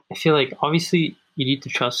I feel like obviously you need to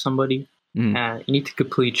trust somebody. You need to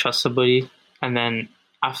completely trust somebody, and then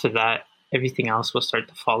after that, everything else will start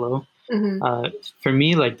to follow. For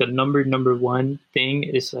me, like the number one thing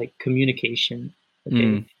is like communication.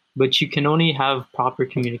 Okay, but you can only have proper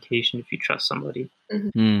communication if you trust somebody.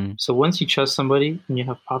 So once you trust somebody and you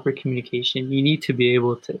have proper communication, you need to be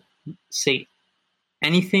able to say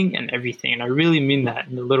anything and everything. And I really mean that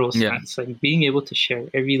in the literal sense, like being able to share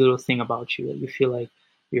every little thing about you that you feel like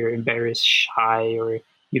you're embarrassed, shy, or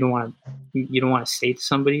you don't want to say to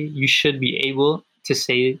somebody. You should be able to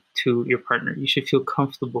say it to your partner. You should feel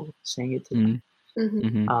comfortable saying it to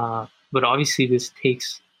them. But obviously this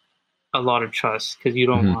takes a lot of trust, because you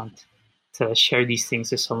don't want to share these things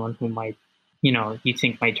to someone who might, you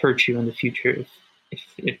think might hurt you in the future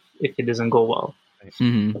if it doesn't go well.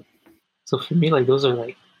 So for me, like those are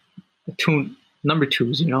like the number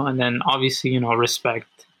twos, and then obviously,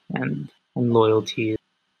 respect and loyalty.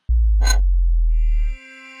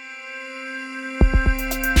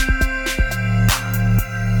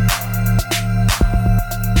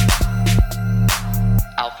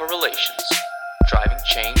 Alpha Relations, driving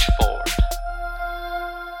change forward.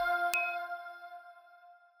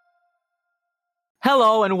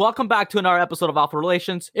 Hello, and welcome back to another episode of Alpha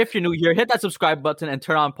Relations. If you're new here, hit that subscribe button and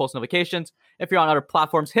turn on post notifications. If you're on other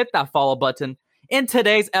platforms, hit that follow button. In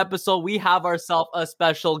today's episode, we have ourselves a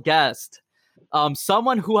special guest.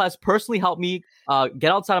 Someone who has personally helped me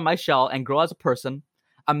get outside of my shell and grow as a person.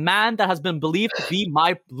 A man that has been believed to be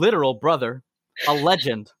my literal brother. A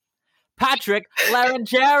legend. Patrick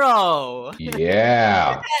Larangero.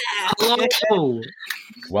 Yeah. Hello.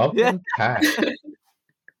 Welcome, Pat.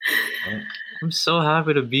 I'm so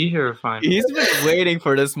happy to be here finally. He's been waiting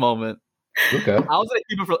for this moment. Luca. I was going to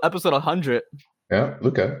keep it for episode 100. Yeah,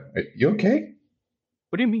 Luca. Are you okay?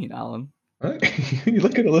 What do you mean, Alan? You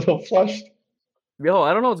looking a little flushed. Yo,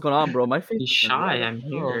 I don't know what's going on, bro. My face He's shy. I'm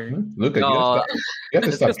here. Luca, you have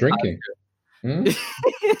to stop drinking.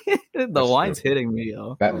 The wine's hitting me,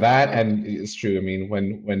 yo. That and it's true. I mean,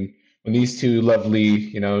 when these two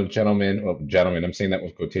lovely, gentlemen, I'm saying that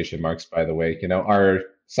with quotation marks, by the way, are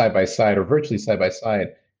side by side or virtually side by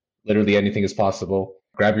side, literally anything is possible.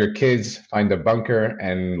 Grab your kids, find a bunker,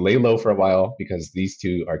 and lay low for a while, because these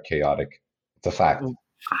two are chaotic. It's a fact.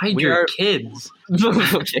 Hide your kids.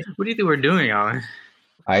 Okay. What do you think we're doing, Alan?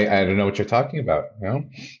 I don't know what you're talking about. No,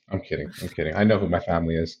 I'm kidding. I know who my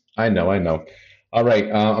family is. I know. All right.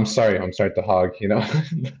 I'm sorry to hog,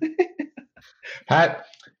 Pat,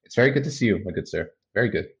 it's very good to see you, my good sir. Very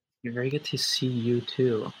good. You're very good to see you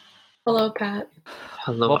too. Hello, Pat.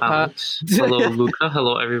 Hello, Alex. Hello, Luca.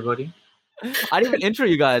 Hello, everybody. I didn't even intro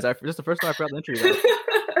you guys. This is the first time I forgot to intro you guys.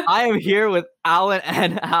 I am here with Alan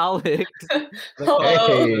and Alex.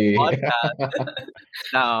 Hey.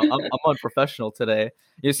 Now, I'm unprofessional today.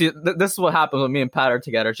 You see, this is what happens when me and Pat are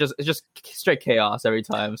together. It's just straight chaos every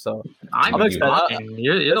time. So I'm excited.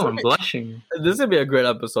 You're the one blushing. This is gonna be a great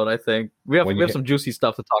episode. I think we have some juicy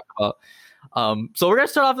stuff to talk about. So we're gonna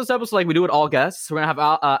start off this episode like we do with all guests. We're gonna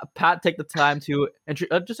have Pat take the time to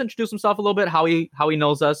just introduce himself a little bit, how he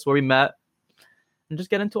knows us, where we met, and just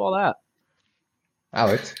get into all that.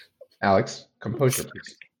 Alex, composure,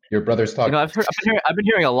 please. Your brother's talking. I've been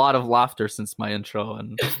hearing a lot of laughter since my intro,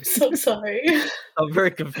 and I'm so sorry. I'm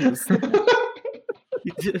very confused. I'm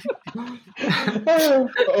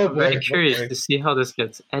very curious to see how this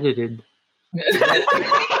gets edited.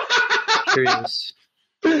 Curious.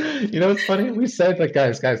 It's funny. We said that,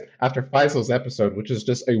 guys, after Faisal's episode, which is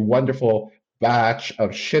just a wonderful batch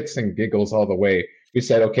of shits and giggles all the way, we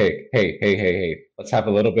said, okay, hey, let's have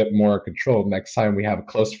a little bit more control next time we have a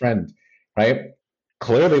close friend, right?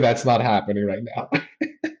 Clearly, that's not happening right now.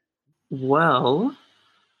 Well,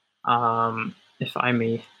 if I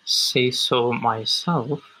may say so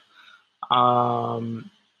myself, so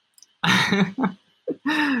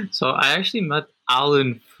I actually met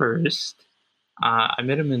Alan first. I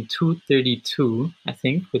met him in 232, I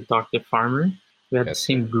think, with Dr. Farmer. We had the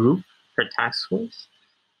same group for task force.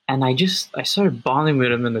 And I started bonding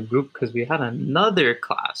with him in the group because we had another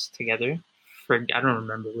class together. I don't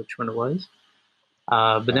remember which one it was.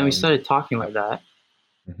 But then we started talking like that.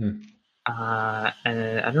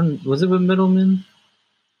 And was it with Middleman?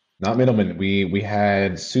 Not Middleman. We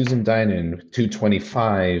had Susan Dinan,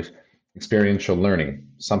 225, experiential learning,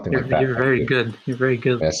 something like that. You're very good. You're very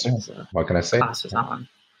good. Yes, what can I say? Classes on.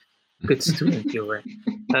 Good student, you were.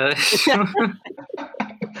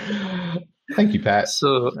 Thank you, Pat.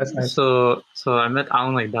 So That's nice. So I met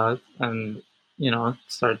Alan like that, and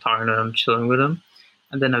started talking to him, chilling with him,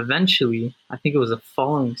 and then eventually, I think it was the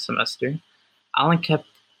following semester, Alan kept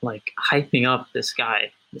like hyping up this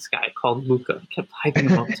guy this guy called Luca. Kept hyping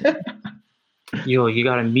him up to me. Yo, you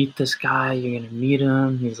gotta meet this guy. You're gonna meet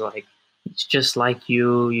him. He's like, it's just like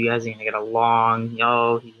you. You guys are gonna get along.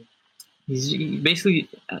 Yo, he's basically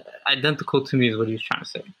identical to me is what he was trying to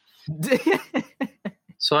say.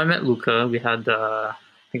 So I met Luca. We had, I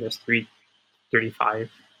think it was 3:35.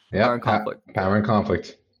 Yeah, Power and conflict. Power and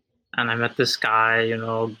conflict. And I met this guy,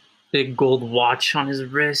 big gold watch on his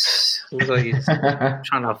wrist. It was like he's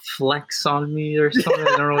trying to flex on me or something.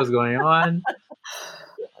 I don't know what's going on.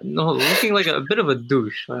 No, looking like a bit of a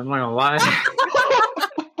douche. I'm not gonna lie.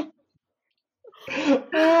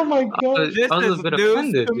 Oh my god! I was a bit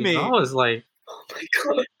offended. I was like, oh my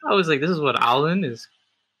god! I was like, this is what Alan is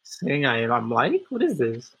saying I'm like? What is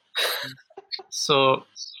this? So,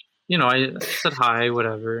 I said hi,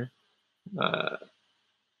 whatever.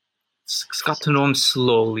 Got to know him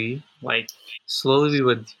slowly. Like, slowly we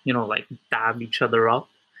would, dab each other up.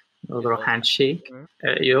 A little handshake.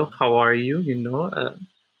 Yo, how are you?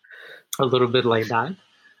 A little bit like that.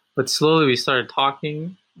 But slowly we started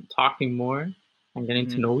talking more and getting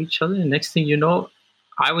to know each other. And next thing you know,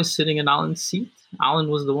 I was sitting in Alan's seat. Alan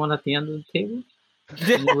was the one at the end of the table.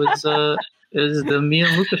 And it was the me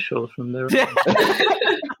and Luca show from there.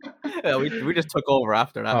 Yeah, we just took over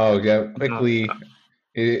after that. Oh yeah, quickly.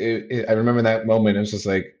 I remember that moment. It was just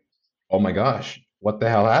like, oh my gosh, what the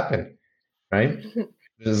hell happened? Right?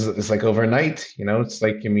 It's like overnight. It's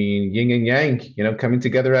like, yin and yang. Coming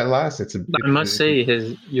together at last. I must say,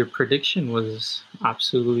 your prediction was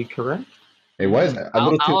absolutely correct. It was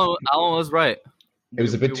Alan was right. It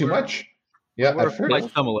was a bit too much. Yeah, at first.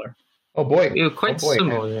 Quite similar. Oh boy, it was quite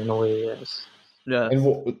similar in a way. Yes. Yeah.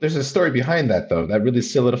 And there's a story behind that though that really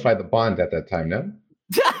solidified the bond at that time. No.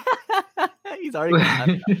 He's already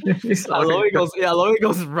Aloy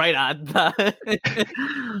goes right at that.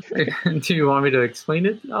 Do you want me to explain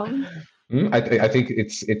it, Alan? I think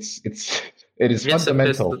it is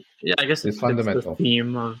fundamental. I guess it's fundamental. The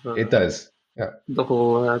theme of it does. Yeah. The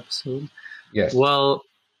whole episode. Yes. Well,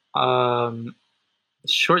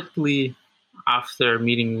 shortly after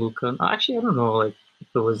meeting Luca, actually I don't know if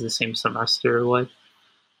it was the same semester or what.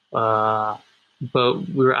 But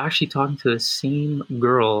we were actually talking to the same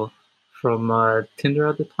girl from Tinder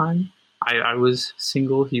at the time. I was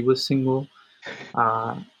single. He was single.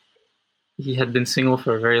 He had been single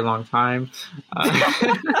for a very long time.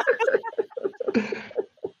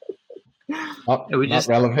 Not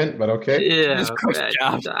relevant, but okay. Yeah,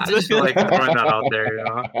 I just feel like throwing that out there.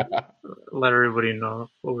 Let everybody know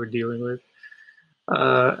what we're dealing with.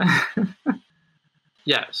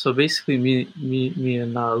 Yeah, so basically, me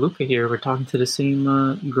and Luca here were talking to the same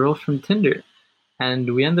girl from Tinder.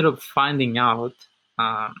 And we ended up finding out,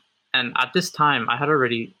 and at this time, I had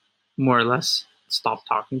already more or less stopped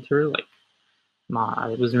talking to her.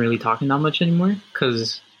 I wasn't really talking that much anymore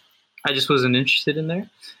because I just wasn't interested in there.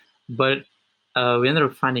 But we ended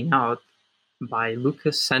up finding out by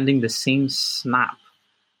Lucas sending the same snap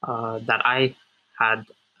that I had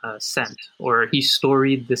sent, or he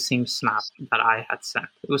storied the same snap that I had sent.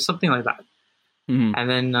 It was something like that. Mm-hmm. And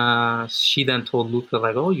then she then told Luca,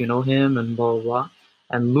 oh, you know him, and blah, blah, blah.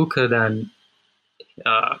 And Luca then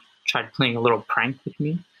tried playing a little prank with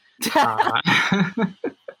me.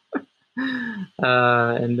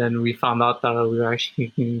 And then we found out that we were actually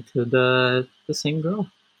speaking to the same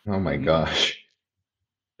girl. Oh my gosh.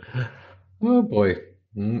 Oh boy.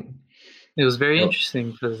 It was very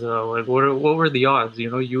interesting because what were the odds?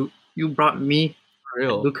 You brought me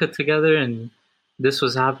and Luca together, and this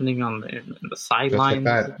was happening in the sidelines.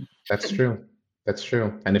 That's true. That's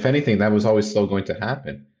true. And if anything, that was always still going to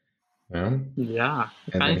happen. Yeah.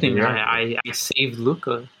 If anything, I saved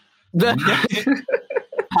Luca.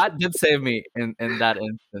 Pat did save me in that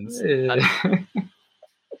instance. Yeah.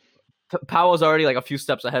 Pat was already a few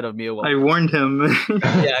steps ahead of me. I warned him.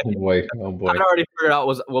 Yeah. Oh boy. I had already figured out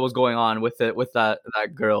what was going on with that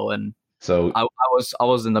girl, and so I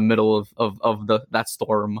was in the middle of that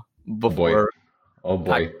storm before. Oh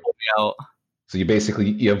boy. Pat pulled me out. So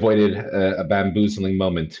you avoided a bamboozling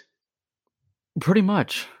moment. Pretty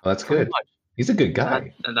much. Well, that's good. He's a good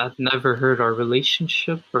guy. That never hurt our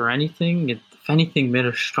relationship or anything. It, if anything, made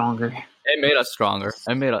us stronger. It made us stronger.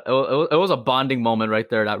 It was a bonding moment right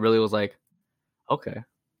there that really was like, okay,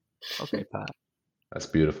 Pat. That's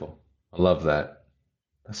beautiful. I love that.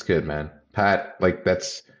 That's good, man. Pat,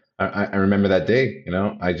 I remember that day.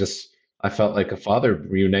 I felt like a father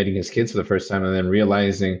reuniting his kids for the first time and then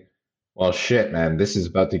realizing, well, shit, man, this is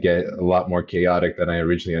about to get a lot more chaotic than I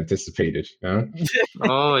originally anticipated.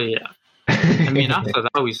 Oh, yeah. After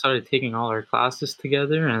that, we started taking all our classes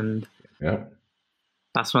together, and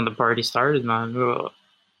that's when the party started, man.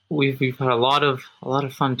 we've had a lot of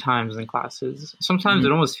fun times in classes. Sometimes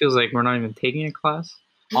it almost feels like we're not even taking a class.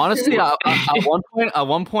 Honestly, at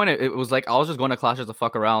one point, it was like I was just going to class just to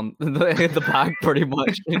fuck around in the back, pretty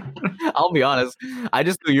much. I'll be honest. I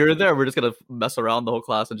just knew you were there. We're just gonna mess around the whole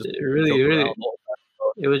class and just really.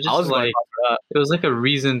 It was just like it was like a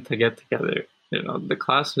reason to get together. You know, the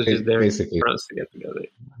class was just there basically for us to get together.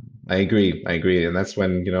 I agree, and that's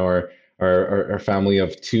when our family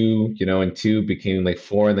of two, and two became like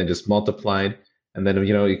four, and then just multiplied, and then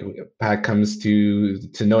Pat comes to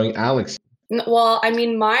knowing Alex. Well, I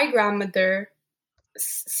mean, my grandmother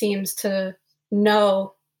seems to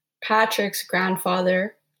know Patrick's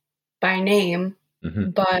grandfather by name,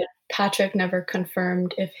 but Patrick never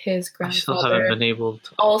confirmed if his grandfather. I still haven't been able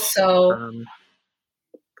to also,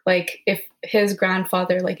 like, if his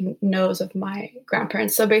grandfather like knows of my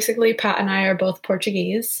grandparents. So basically, Pat and I are both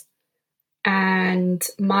Portuguese, and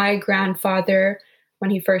my grandfather,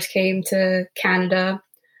 when he first came to Canada,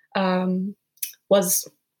 was,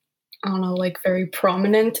 I don't know, like very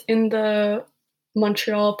prominent in the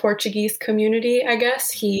Montreal Portuguese community, I guess.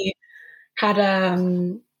 He had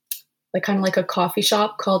like kind of like a coffee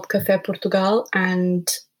shop called Café Portugal, and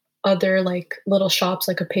other like little shops,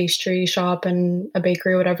 like a pastry shop and a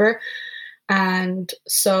bakery, whatever. And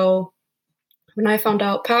so when I found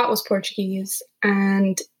out Pat was Portuguese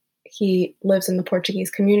and he lives in the Portuguese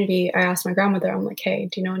community, I asked my grandmother, I'm like, hey,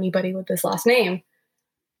 do you know anybody with this last name?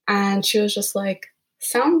 And she was just like,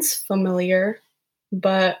 sounds familiar,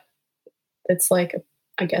 but it's like,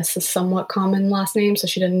 I guess, a somewhat common last name. So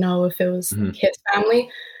she didn't know if it was his family.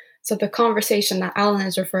 So the conversation that Alan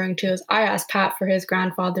is referring to is I asked Pat for his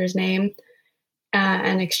grandfather's name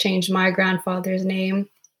and exchanged my grandfather's name.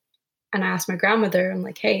 And I asked my grandmother, I'm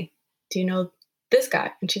like, hey, do you know this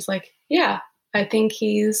guy? And she's like, yeah, I think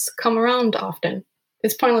he's come around often.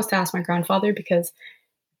 It's pointless to ask my grandfather because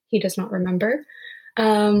he does not remember.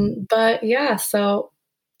 But yeah, so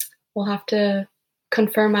we'll have to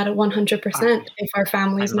confirm at 100% if our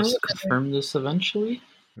families know. Confirm this eventually.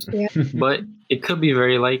 Yeah. But it could be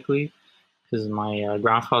very likely because my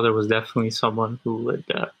grandfather was definitely someone who would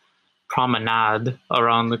promenade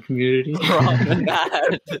around the community. Promenade.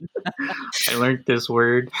 I learned this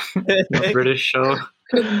word in a British show.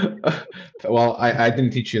 Well, I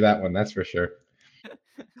didn't teach you that one, that's for sure.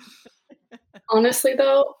 Honestly,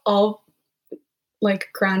 though, all like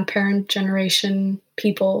grandparent generation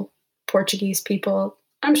people, Portuguese people,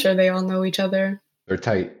 I'm sure they all know each other. They're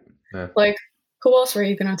tight. Yeah. Like, who else were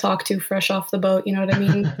you going to talk to fresh off the boat? You know what I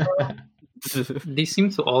mean? They seem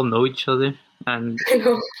to all know each other. And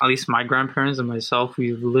at least my grandparents and myself,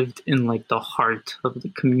 we've lived in like the heart of the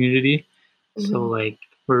community. Mm-hmm. So like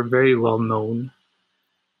we're very well known,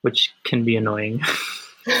 which can be annoying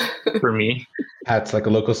for me. Pat's like a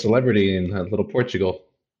local celebrity in little Portugal.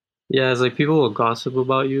 Yeah, it's like people will gossip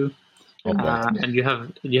about you. And you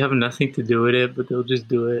have nothing to do with it, but they'll just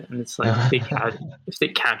do it. And it's like if they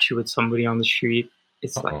catch you with somebody on the street,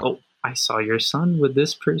 it's like, oh, I saw your son with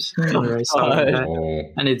this person, or I saw that,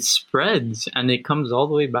 and it spreads and it comes all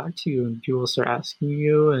the way back to you, and people start asking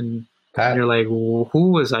you, and you're like, well,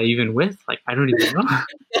 who was I even with? Like, I don't even know.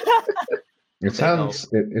 It sounds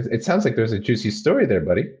like there's a juicy story there,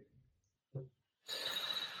 buddy.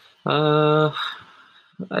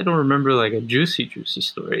 I don't remember like a juicy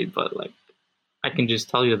story, but like I can just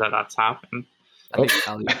tell you that that's happened. I think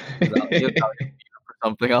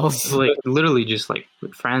something else. Like literally just like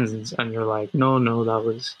with friends, and you're like, no, that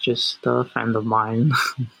was just a friend of mine.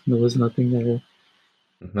 There was nothing there.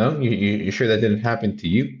 No, you sure that didn't happen to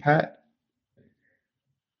you, Pat?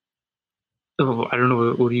 Oh, I don't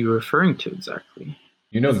know what are you referring to exactly.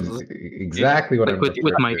 You know exactly what I'm with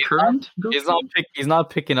my current girlfriend? He's not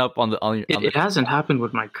picking up on it hasn't happened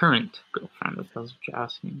with my current girlfriend, if that's what you're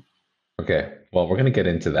asking. Okay, well, we're going to get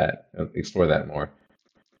into that, explore that more.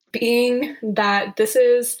 Being that this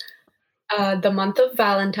is the month of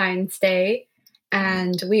Valentine's Day,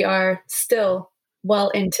 and we are still well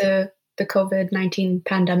into the COVID-19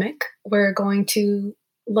 pandemic, we're going to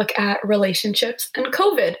look at relationships and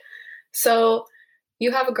COVID. So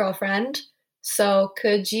you have a girlfriend. So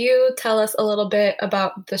could you tell us a little bit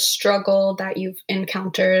about the struggle that you've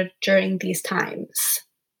encountered during these times?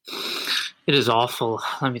 It is awful,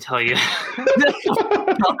 let me tell you. Let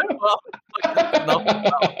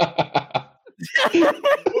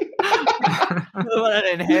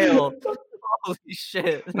it inhale. Holy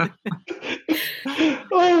shit.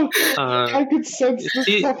 I could sense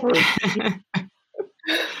the suffering.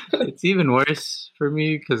 It's even worse for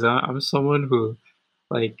me because I'm someone who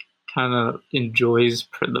like kind of enjoys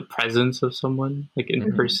the presence of someone like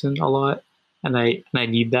in person a lot, and I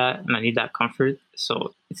need that, and I need that comfort.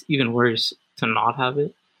 so it's even worse to not have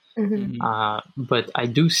it. But I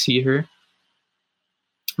do see her.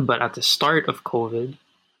 But at the start of COVID,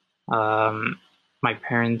 my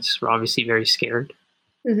parents were obviously very scared.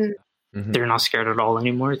 They're not scared at all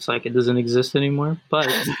anymore. It's like it doesn't exist anymore. But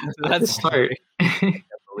at the start, I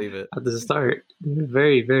believe it. At the start, they were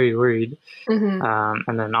very, very worried.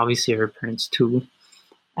 And then obviously her parents too.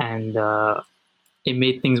 And it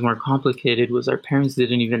made things more complicated. Was our parents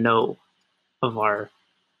didn't even know of our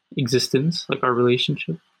existence, like our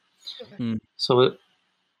relationship. So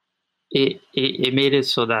it made it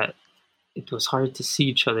so that it was hard to see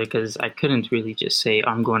each other, because I couldn't really just say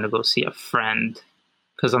I'm going to go see a friend,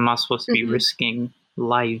 because I'm not supposed to be risking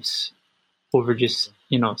lives over just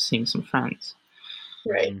seeing some friends.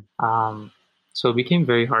 Right. So it became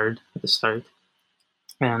very hard at the start,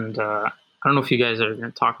 and I don't know if you guys are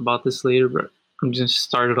going to talk about this later, but I'm just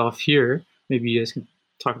started off here. Maybe you guys can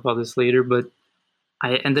talk about this later, but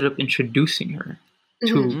I ended up introducing her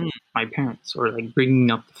to my parents, or like bringing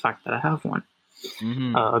up the fact that I have one,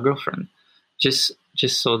 a girlfriend, just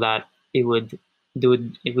so that it would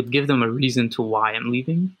give them a reason to why I'm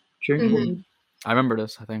leaving during COVID. I remember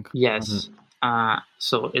this, I think. Yes.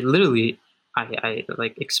 So it literally, I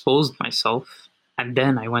like exposed myself, and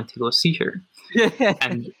then I went to go see her.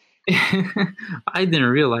 And I didn't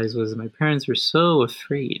realize was my parents were so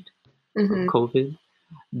afraid of COVID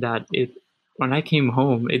that when I came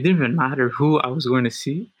home, it didn't even matter who I was going to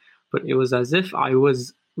see, but it was as if I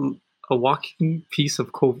was a walking piece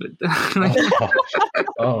of COVID.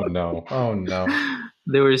 Oh no.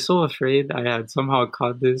 They were so afraid I had somehow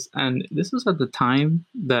caught this. And this was at the time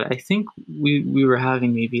that I think we were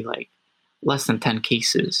having maybe like less than 10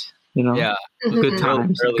 cases, Yeah. Good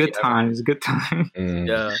times.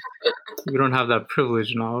 Yeah. We don't have that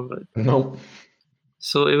privilege now, but nope.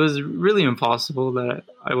 So it was really impossible that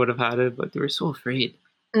I would have had it, but they were so afraid.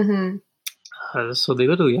 So they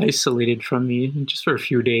literally isolated from me just for a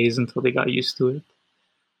few days until they got used to it.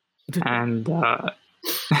 And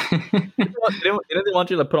didn't they want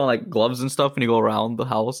you to put on like gloves and stuff when you go around the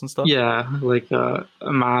house and stuff? Yeah, like a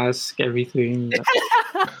mask, everything.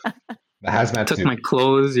 The hazmat took suit. my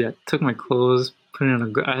clothes. Yeah, took my clothes. I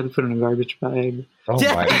had to put in a garbage bag. Oh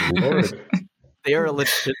my lord! They were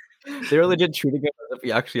legit treating it as if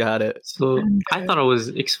we actually had it. So I thought I was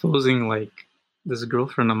exposing like this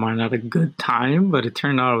girlfriend of mine at a good time, but it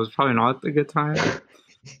turned out it was probably not a good time.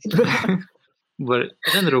 But it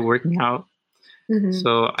ended up working out.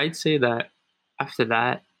 So I'd say that after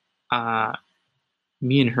that,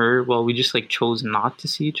 me and her, we just like chose not to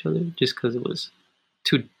see each other just because it was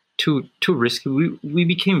too risky. We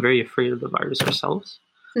became very afraid of the virus ourselves.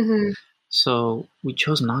 So we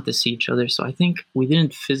chose not to see each other. So I think we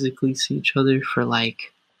didn't physically see each other for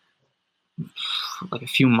like a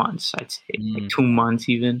few months, I'd say, like 2 months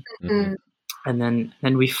even. And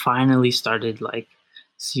then we finally started like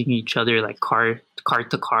seeing each other like car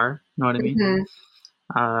to car, you know what I mean?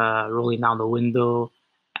 Rolling down the window.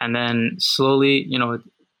 And then slowly,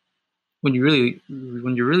 when you're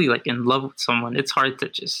really like in love with someone, it's hard to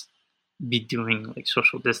just be doing like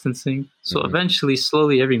social distancing. So eventually,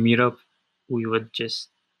 slowly, every meetup, we would just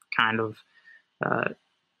kind of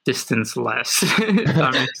distance less. If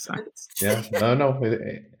that makes sense. Yeah. No.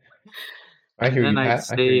 I hear and you.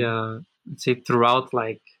 I'd say throughout,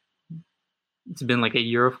 like, it's been like a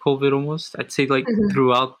year of COVID almost. I'd say like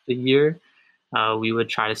throughout the year, we would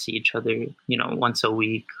try to see each other, once a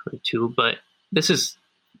week or two. But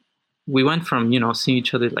we went from, seeing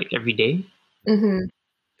each other like every day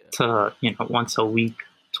to, once a week,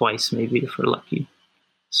 twice maybe if we're lucky.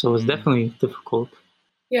 So it was definitely difficult.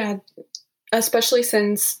 Yeah, especially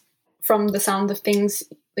since from the sound of things,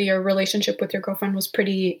 your relationship with your girlfriend was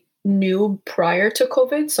pretty new prior to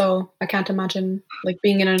COVID. So I can't imagine like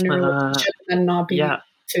being in a new relationship and not being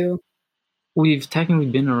too. We've technically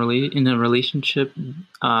been in a relationship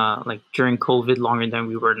like during COVID longer than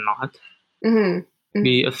we were not.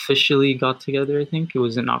 We officially got together, I think it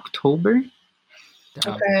was in October.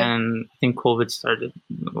 Okay. And I think COVID started,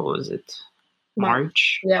 what was it?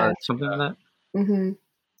 March? Yeah. Something like that.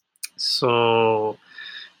 So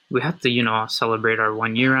we had to, celebrate our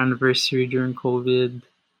 1 year anniversary during COVID.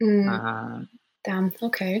 Damn.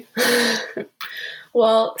 Okay.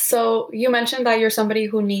 Well, so you mentioned that you're somebody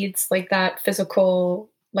who needs like that physical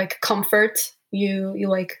like comfort. You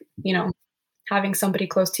like, having somebody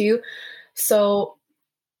close to you. So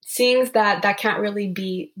seeing that can't really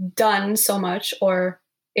be done so much, or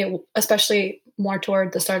it especially more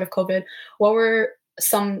toward the start of COVID, what were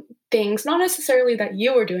some things, not necessarily that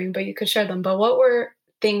you were doing, but you could share them, but what were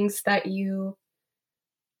things that you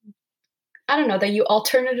I don't know, that you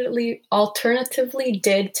alternatively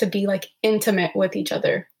did to be like intimate with each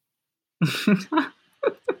other?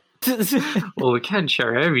 Well, we can't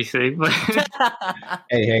share everything, but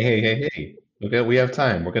Hey. Okay, we have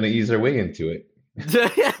time. We're gonna ease our way into it.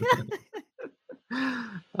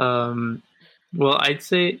 Well, I'd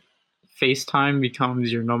say FaceTime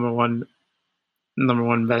becomes your number one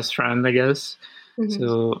best friend, I guess. Mm-hmm.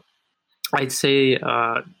 So I'd say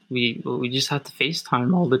we just had to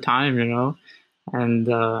FaceTime all the time, you know. And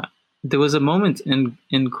there was a moment in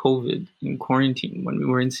COVID, in quarantine, when we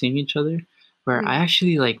weren't seeing each other, where I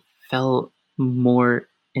actually like fell more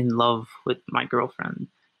in love with my girlfriend,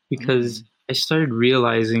 because I started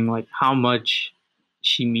realizing like how much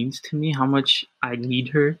she means to me, how much I need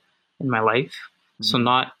her in my life. So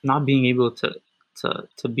not being able to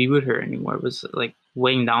be with her anymore was like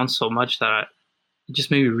weighing down so much that it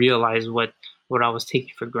just made me realize what I was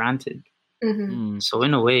taking for granted. Mm-hmm. So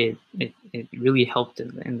in a way, it really helped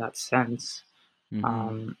in that sense.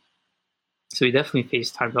 Mm-hmm. So we definitely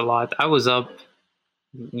FaceTimed a lot. I was up,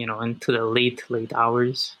 you know, into the late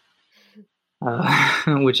hours,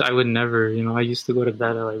 which I would never, you know, I used to go to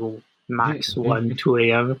bed at like max 1, 2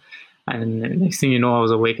 a.m. And the next thing you know, I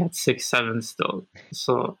was awake at 6, 7 still.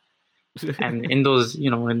 So, and in those, you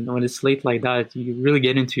know, when it's late like that, you really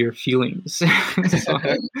get into your feelings. So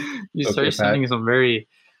you start sending some very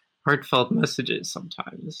heartfelt messages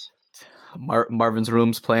sometimes. Marvin's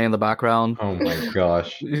Room's playing in the background. Oh my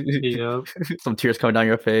gosh. Yep. Some tears coming down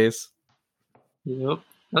your face. Yep.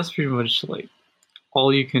 That's pretty much like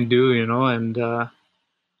all you can do, you know. And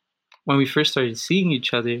when we first started seeing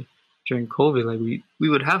each other during COVID, like we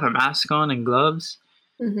would have a mask on and gloves.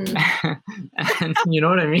 Mm-hmm. And you know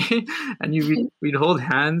what I mean? And we'd hold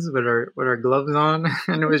hands with our gloves on,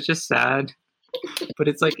 and it was just sad. But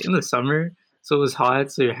it's like in the summer, so it was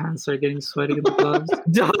hot, so your hands start getting sweaty in the gloves.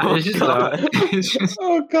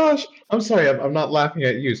 Oh gosh, I'm sorry, I'm not laughing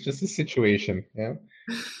at you. It's just a situation, yeah.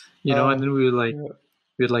 You know, and then we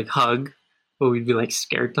would like hug, but we'd be like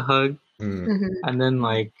scared to hug, and then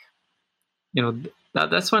like, you know,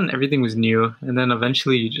 that's when everything was new, and then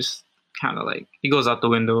eventually you just kind of like it goes out the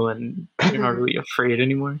window, and you're not really afraid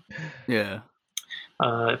anymore. Yeah.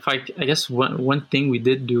 I guess one thing we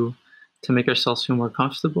did do to make ourselves feel more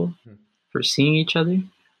comfortable for seeing each other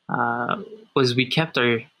was we kept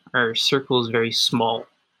our circles very small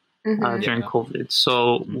during COVID.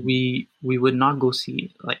 So we would not go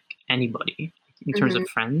see like anybody in terms of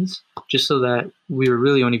friends, just so that we were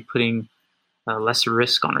really only putting less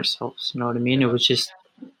risk on ourselves. You know what I mean? It was just,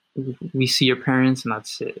 we see your parents and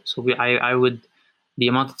that's it. So I would, the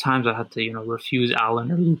amount of times I had to, you know, refuse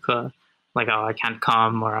Alan or Luca, like, oh, I can't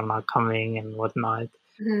come or I'm not coming and whatnot.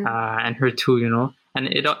 And her too, you know. And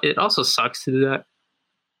it also sucks to do that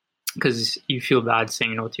because you feel bad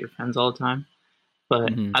saying no to your friends all the time.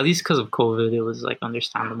 But at least because of COVID, it was like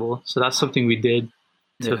understandable. So that's something we did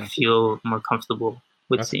to feel more comfortable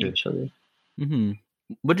with seeing each other. Mm-hmm.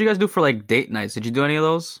 What did you guys do for like date nights? Did you do any of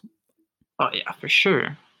those? Oh yeah, for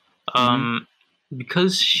sure.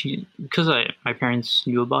 Because my parents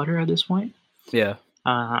knew about her at this point. Yeah.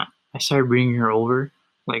 I started bringing her over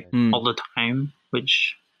like all the time,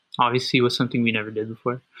 which obviously was something we never did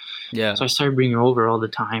before. Yeah. So I started bringing her over all the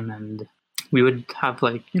time, and we would have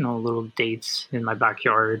like, you know, little dates in my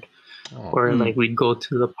backyard, or like we'd go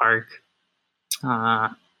to the park,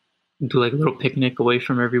 do like a little picnic away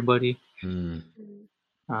from everybody.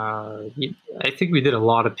 I think we did a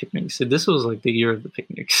lot of picnics. So this was like the year of the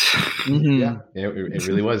picnics. Yeah, it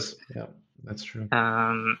really was. Yeah, that's true.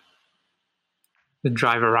 We'd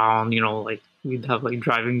drive around, you know, like we'd have like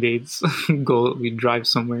driving dates. We'd drive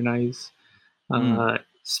somewhere nice,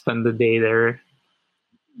 spend the day there,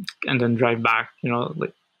 and then drive back, you know,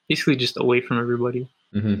 like basically just away from everybody.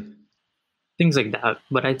 Things like that.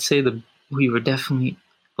 But I'd say we were definitely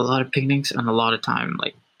a lot of picnics and a lot of time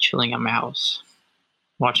like chilling at my house,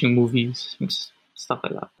 watching movies, stuff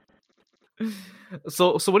like that.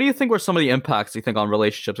 So what do you think were some of the impacts you think on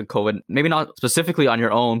relationships in COVID? Maybe not specifically on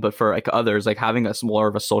your own, but for like others, like having a more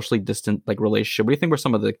of a socially distant like relationship. What do you think were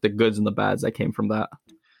some of the goods and the bads that came from that?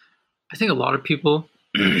 I think a lot of people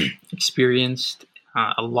experienced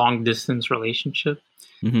a long distance relationship,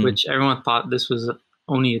 which everyone thought this was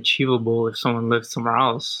only achievable if someone lived somewhere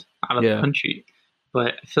else out of the country.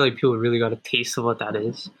 But I feel like people really got a taste of what that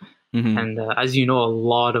is. And as you know, a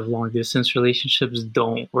lot of long distance relationships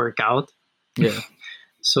don't work out. Yeah.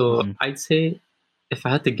 So I'd say if I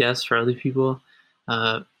had to guess for other people,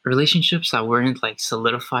 relationships that weren't like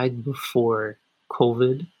solidified before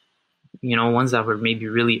COVID, you know, ones that were maybe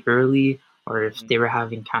really early, or if they were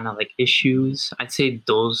having kind of like issues, I'd say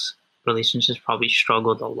those relationships probably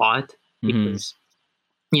struggled a lot because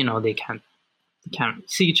they can't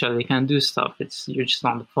see each other, they can't do stuff. You're just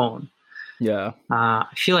on the phone. Yeah. I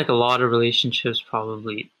feel like a lot of relationships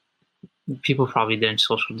people probably didn't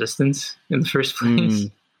social distance in the first place.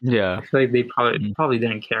 Yeah. I feel like they probably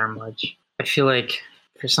didn't care much. I feel like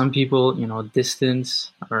for some people,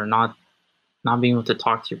 distance or not being able to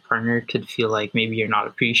talk to your partner could feel like maybe you're not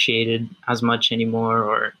appreciated as much anymore,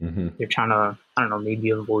 or they're trying to, I don't know, maybe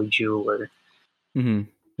avoid you, or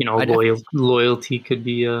loyalty could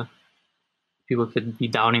be people could be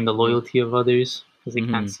doubting the loyalty of others because they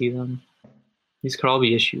can't see them. These could all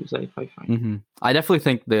be issues, I find. I definitely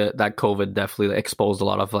think that COVID definitely exposed a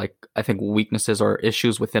lot of I think weaknesses or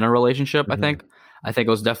issues within a relationship. I think it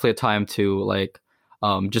was definitely a time to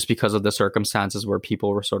just because of the circumstances where people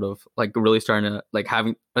were sort of really starting to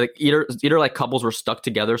having either couples were stuck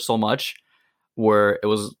together so much where it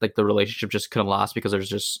was the relationship just couldn't last because there's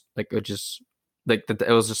just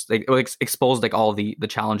it exposed all the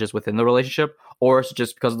challenges within the relationship, or it's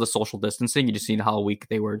just because of the social distancing, you just seen how weak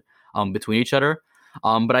they were between each other.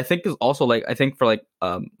 But I think there's also I think for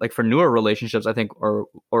for newer relationships, I think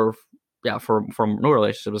for newer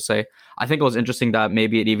relationships, let's say, I think it was interesting that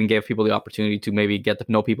maybe it even gave people the opportunity to maybe get to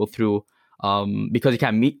know people through because you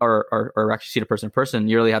can't meet or actually see the person in person.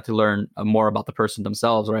 You really have to learn more about the person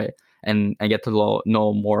themselves, right? And get to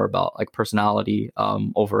know more about personality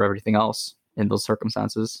over everything else in those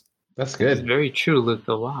circumstances. That's good. That's very true,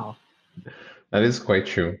 Luca. Wow. That is quite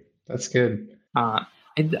true. That's good. I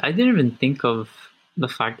didn't even think of the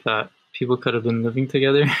fact that people could have been living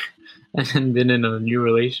together and then been in a new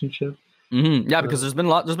relationship. Yeah, because there's been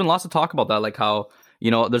lots of talk about that, how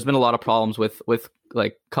there's been a lot of problems with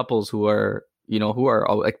couples who are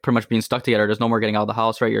pretty much being stuck together. There's no more getting out of the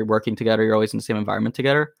house, right? You're working together, you're always in the same environment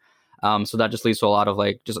together. So that just leads to a lot of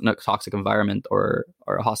just a toxic environment or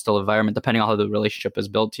a hostile environment, depending on how the relationship is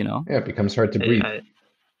built. Yeah, it becomes hard to breathe.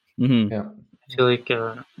 Yeah. I feel like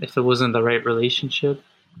if it wasn't the right relationship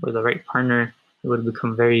or the right partner, it would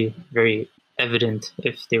become very, very evident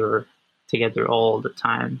if they were together all the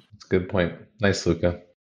time. That's a good point. Nice, Luca.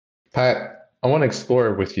 Pat, I want to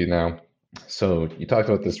explore with you now. So you talked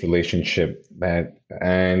about this relationship,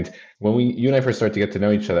 and when you and I first started to get to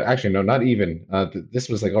know each other, actually, no, not even. This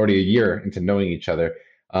was already a year into knowing each other.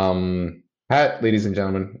 Pat, ladies and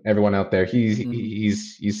gentlemen, everyone out there, he's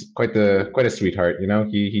quite a sweetheart.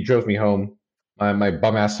 He drove me home, my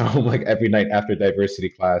bum ass home every night after diversity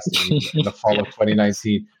class in the fall of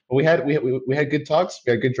 2019. But we had good talks,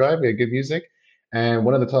 we had good drive, we had good music. And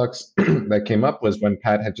one of the talks that came up was when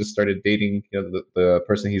Pat had just started dating, the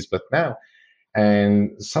person he's with now.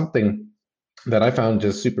 And something that I found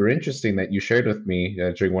just super interesting that you shared with me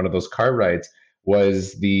during one of those car rides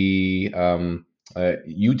was the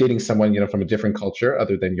you dating someone from a different culture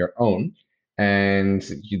other than your own, and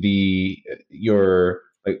the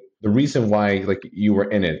reason why you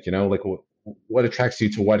were in it. What attracts you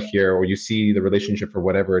to what here, or you see the relationship for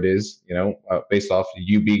whatever it is, based off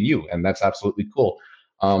you being you, and that's absolutely cool.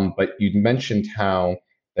 But you mentioned how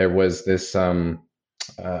there was this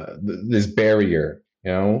this barrier,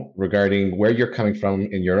 regarding where you're coming from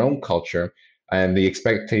in your own culture and the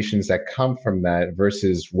expectations that come from that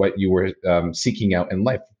versus what you were seeking out in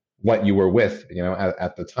life, what you were with,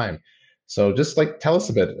 at the time. So just tell us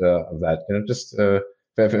a bit of that, just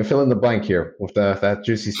fill in the blank here with that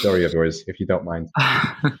juicy story of yours, if you don't mind.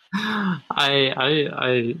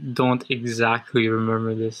 I don't exactly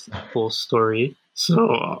remember this whole story,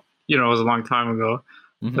 so it was a long time ago.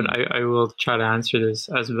 But I will try to answer this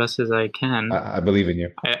as best as I can. I believe in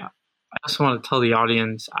you. I also want to tell the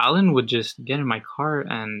audience, Alan would just get in my car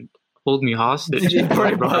and hold me hostage.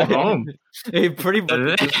 I brought him home. He pretty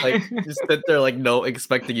much just sit there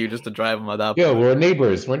expecting you just to drive him at that point. Yeah, we're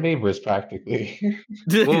neighbors. We're neighbors practically.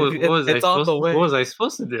 What was I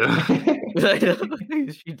supposed to do?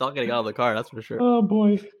 She's not getting out of the car, that's for sure. Oh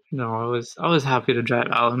boy. No, I was happy to drive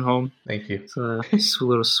Alan home. Thank you. It's a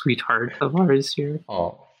little sweetheart of ours here.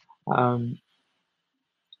 Oh.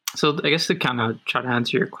 So I guess to kind of try to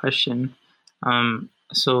answer your question,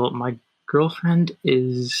 so my girlfriend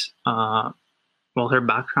is her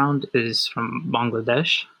background is from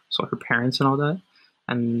Bangladesh, so her parents and all that,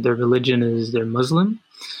 and their religion they're Muslim,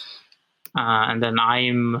 and then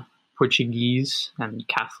I'm Portuguese and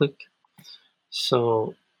Catholic.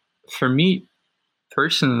 So for me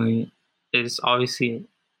personally, is obviously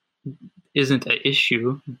isn't an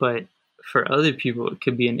issue, but for other people it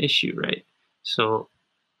could be an issue, right? So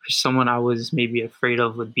for someone I was maybe afraid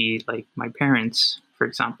of would be my parents, for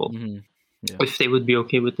example. Yeah. If they would be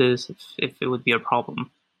okay with this, if it would be a problem.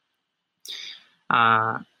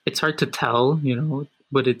 It's hard to tell,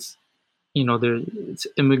 but it's it's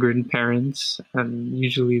immigrant parents, and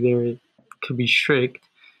usually they could be strict.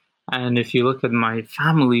 And if you look at my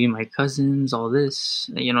family, my cousins, all this,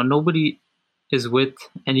 nobody is with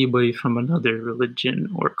anybody from another religion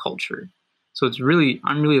or culture. So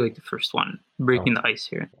I'm really like the first one breaking the ice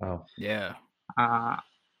here. Wow. Yeah.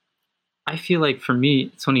 I feel like for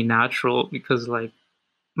me, it's only natural because like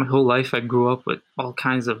my whole life I grew up with all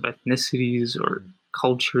kinds of ethnicities or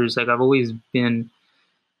cultures. Like I've always been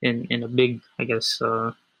in a big, I guess,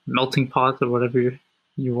 melting pot or whatever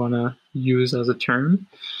you want to use as a term.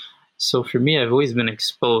 So for me, I've always been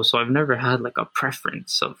exposed. So I've never had like a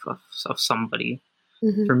preference of somebody.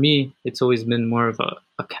 Mm-hmm. For me, it's always been more of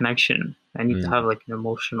a connection. I need to have like an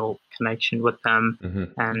emotional connection with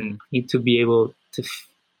them, and need to be able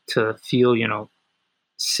to feel,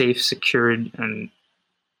 safe, secured, and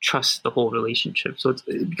trust the whole relationship. So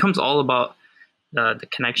it becomes all about the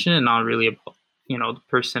connection and not really about the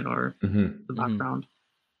person or the background.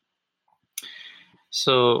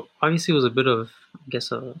 So obviously it was a bit of, I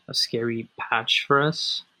guess, a scary patch for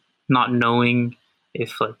us, not knowing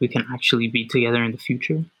if like we can actually be together in the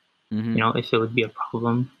future. If it would be a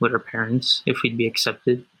problem with our parents, if we'd be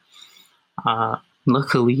accepted.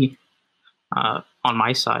 Luckily, on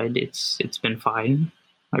my side, it's been fine.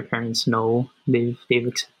 My parents know they've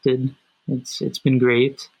accepted. It's been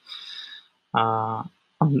great. Her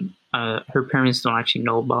parents don't actually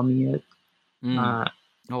know about me yet.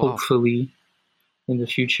 Hopefully, in the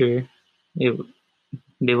future,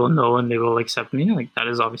 they will know and they will accept me. Like that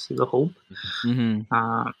is obviously the hope.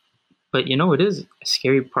 But it is a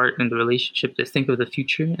scary part in the relationship to think of the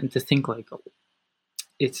future and to think like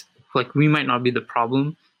it's like we might not be the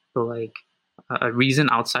problem, but like a reason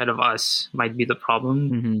outside of us might be the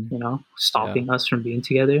problem. Stopping us from being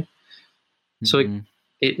together. So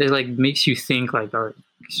it like makes you think like,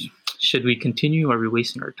 should we continue? Are we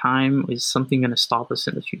wasting our time? Is something going to stop us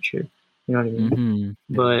in the future? You know what I mean?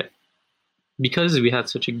 But because we had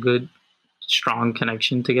such a good, strong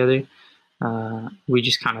connection together, we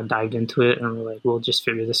just kind of dived into it and we're like, we'll just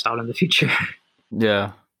figure this out in the future.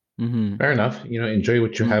 Yeah. Fair enough. Enjoy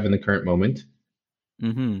what you have in the current moment.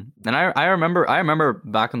 And I remember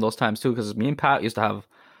back in those times too, because me and Pat used to have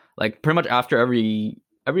like pretty much after every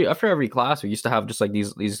class, we used to have just like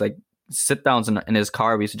these like sit downs in his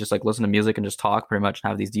car. We used to just like listen to music and just talk pretty much and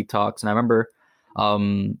have these deep talks. And I remember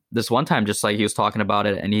this one time just like he was talking about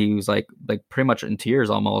it and he was like pretty much in tears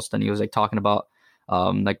almost, and he was like talking about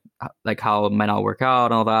like how it might not work out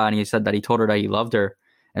and all that, and he said that he told her that he loved her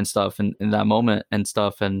and stuff in that moment and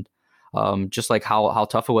stuff, and just like how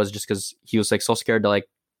tough it was just because he was like so scared to like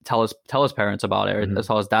tell his parents about it or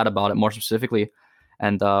tell his dad about it more specifically.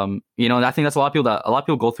 And I think that's a lot of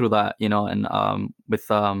people go through that, and with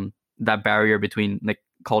that barrier between like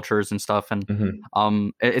cultures and stuff, and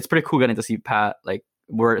it's pretty cool getting to see Pat like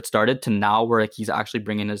where it started to now where like he's actually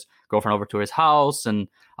bringing his girlfriend over to his house and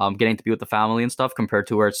getting to be with the family and stuff, compared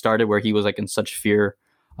to where it started where he was like in such fear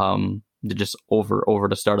to just over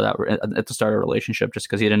the start of that at the start of a relationship, just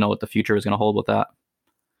because he didn't know what the future was going to hold with that.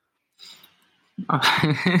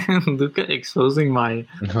 Luca exposing my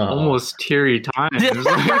almost teary times.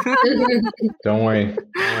 Don't worry.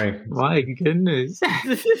 My goodness.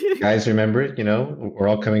 Guys, remember, we're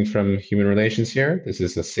all coming from human relations here. This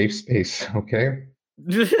is a safe space, okay?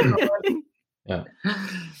 Yeah.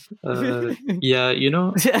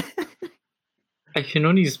 I can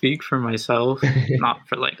only speak for myself, not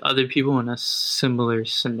for like other people in a similar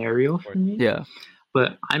scenario for me. Yeah.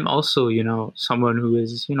 But I'm also, someone who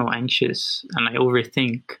is, anxious and I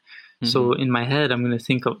overthink. So in my head, I'm going to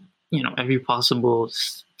think of, every possible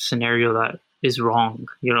scenario that is wrong,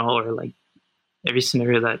 or like every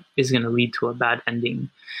scenario that is going to lead to a bad ending.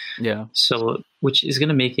 Yeah. So, which is going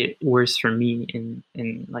to make it worse for me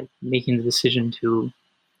in like making the decision to,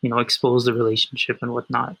 expose the relationship and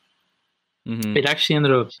whatnot. It actually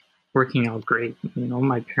ended up working out great.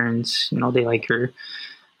 My parents, they like her.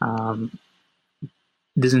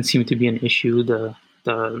 Doesn't seem to be an issue, the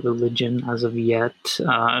religion as of yet.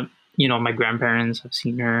 My grandparents have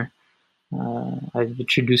seen her. I've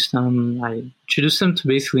introduced them. I introduced them to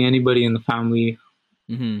basically anybody in the family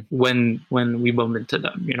when we bump into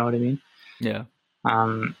them. You know what I mean? Yeah.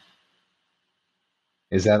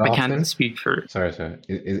 Is that often? I can't speak for... Sorry.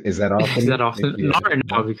 Is that often? Is that often? Not right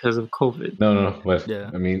now because of COVID. No. But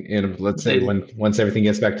yeah. I mean, let's say once everything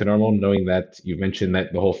gets back to normal, knowing that you mentioned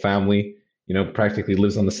that the whole family, practically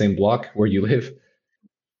lives on the same block where you live.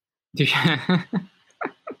 I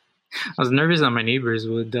was nervous that my neighbors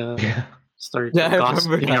would start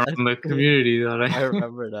gossiping around the community. I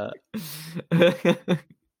remember that.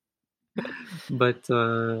 But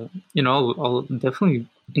I'll definitely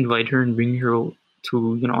invite her and bring her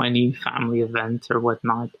to any family event or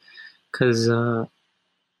whatnot, because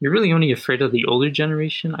you're really only afraid of the older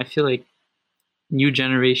generation. I feel like new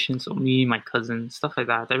generation, so me, my cousin, stuff like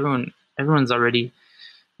that, everyone's already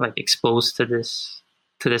like exposed to this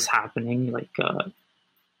happening, like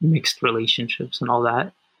mixed relationships and all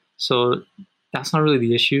that. So that's not really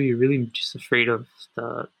the issue. You're really just afraid of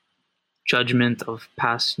the judgment of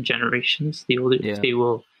past generations, the older, if they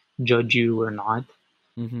will judge you or not.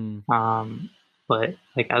 But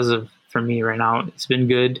like for me right now, it's been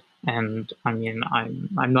good, and I mean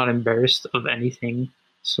I'm not embarrassed of anything,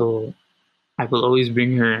 so I will always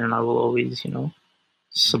bring her, and I will always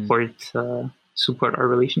support our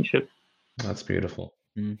relationship. That's beautiful.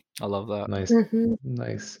 I love that. Nice.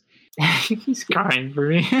 Nice. He's crying for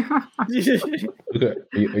me. Luca,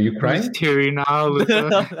 are you crying? He's teary now,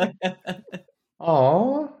 Luca.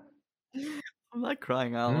 Aww. I'm not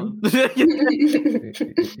crying, Alan.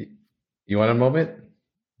 You want a moment?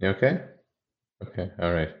 You okay? Okay,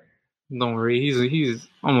 all right. Don't worry. He's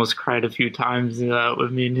almost cried a few times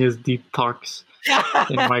with me in his deep talks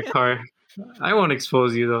in my car. I won't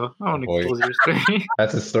expose you though. I won't expose your story.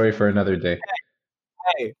 That's a story for another day.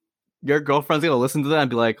 Hey, your girlfriend's gonna listen to that and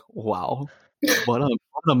be like, "Wow, what an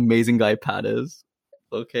amazing guy Pat is."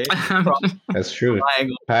 Okay, that's true.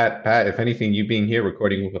 Pat, if anything, you being here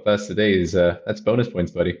recording with us today is that's bonus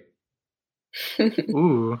points, buddy.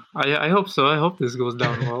 Ooh, I hope so. I hope this goes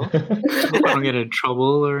down well. I hope I don't get in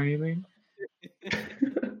trouble or anything.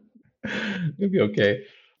 You'll be okay.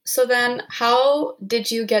 So then, how did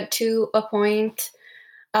you get to a point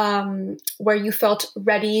where you felt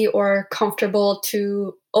ready or comfortable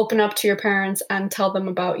to open up to your parents and tell them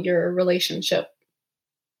about your relationship?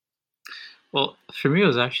 Well, for me, it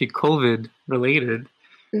was actually COVID related.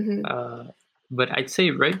 But I'd say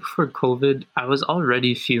right before COVID, I was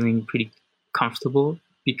already feeling pretty comfortable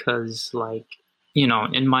because, like,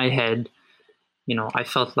 in my head, I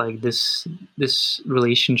felt like this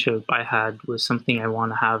relationship I had was something I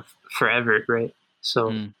want to have forever, right?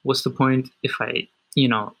 So what's the point if I,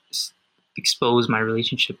 expose my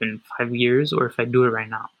relationship in 5 years, or if I do it right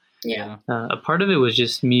now? Yeah. A part of it was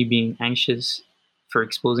just me being anxious for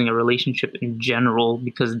exposing a relationship in general,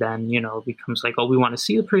 because then, it becomes like, oh, we want to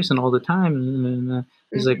see the person all the time. And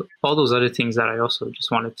there's like all those other things that I also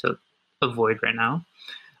just wanted to avoid right now.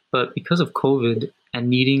 But because of COVID and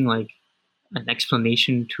needing like an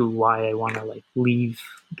explanation to why I want to like leave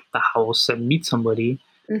the house and meet somebody,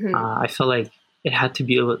 I felt like it had to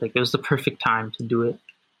be like it was the perfect time to do it.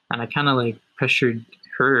 And I kind of like pressured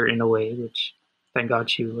her in a way, which thank God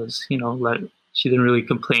she was, she didn't really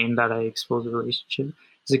complain that I exposed the relationship,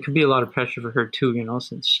 because it could be a lot of pressure for her too,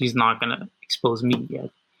 since she's not gonna expose me yet.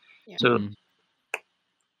 Yeah. So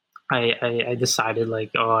I decided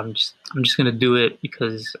like, oh, I'm just gonna do it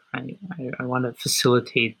because I want to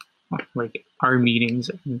facilitate like our meetings,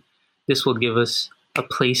 and this will give us a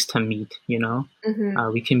place to meet. We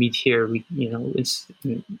can meet here. We it's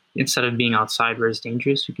instead of being outside where it's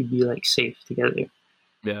dangerous, we could be like safe together.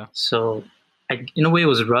 Yeah. So in a way, it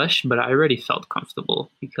was rushed, but I already felt comfortable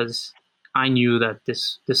because I knew that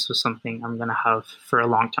this was something I'm gonna have for a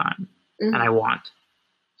long time, and I want.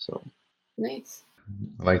 So nice.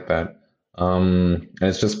 I like that. And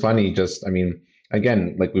it's just funny. I mean,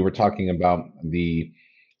 again, like we were talking about the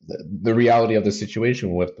reality of the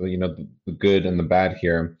situation with the good and the bad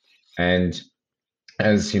here, and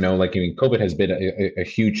as like COVID has been a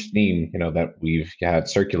huge theme that we've had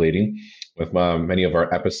circulating with many of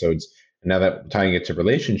our episodes. And now that tying it to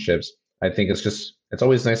relationships, I think it's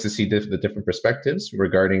always nice to see the different perspectives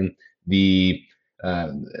regarding the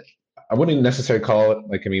I wouldn't necessarily call it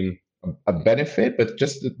like, a benefit, but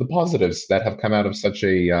just the positives that have come out of such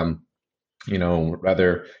a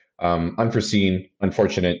rather unforeseen,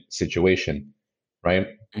 unfortunate situation, right?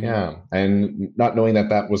 Yeah, and not knowing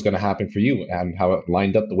that was going to happen for you and how it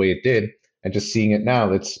lined up the way it did, and just seeing it now,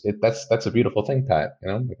 that's a beautiful thing, Pat.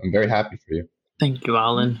 I'm very happy for you. Thank you,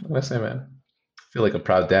 Alan. What can I say, man? I feel like a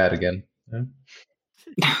proud dad again.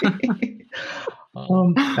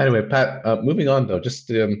 Anyway, Pat, moving on though, just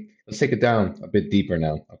let's take it down a bit deeper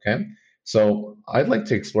now, okay? So I'd like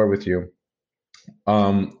to explore with you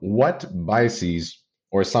what biases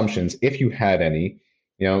or assumptions, if you had any,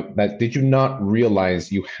 that did you not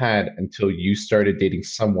realize you had until you started dating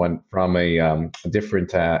someone from a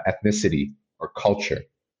different ethnicity or culture?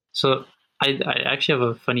 So I actually have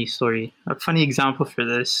a funny story, a funny example for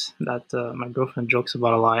this that my girlfriend jokes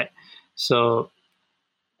about a lot. So,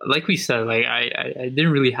 like we said, like I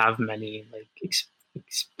didn't really have many like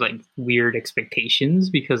like weird expectations,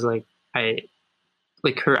 because like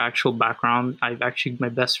like her actual background. My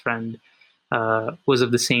best friend was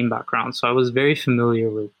of the same background, so I was very familiar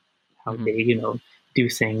with how they, do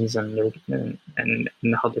things and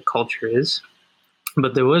how their culture is.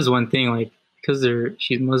 But there was one thing, like, because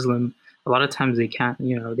she's Muslim, a lot of times they can't,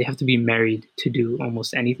 they have to be married to do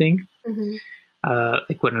almost anything,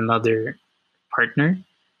 like with another partner.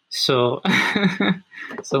 So,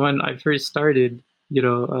 so when I first started,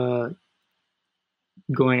 going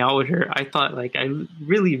out with her, I thought, like, I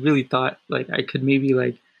really, really thought, like, I could maybe,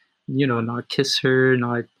 like, not kiss her,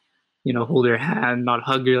 not, hold her hand, not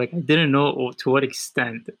hug her. Like, I didn't know to what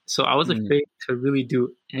extent. So I was afraid to really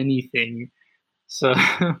do anything. So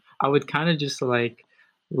I would kind of just, like,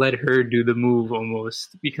 let her do the move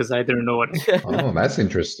almost, because I didn't know what. Oh, that's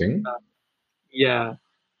interesting. Yeah.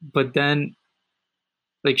 But then,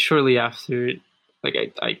 like, shortly after,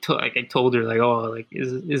 like, I told her, like, oh, like,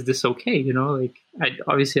 is this okay? Like, I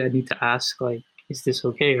need to ask, like, is this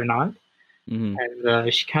okay or not?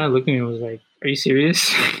 And she kind of looked at me and was like, "Are you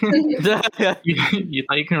serious? you thought you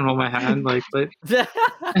couldn't hold my hand?" Like, but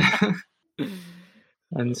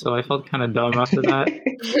and so I felt kind of dumb after that.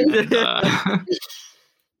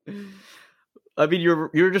 I mean,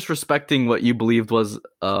 you're just respecting what you believed was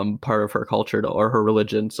part of her culture or her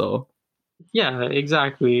religion. So yeah,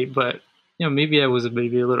 exactly. But maybe I was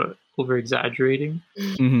maybe a little over exaggerating.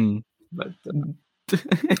 But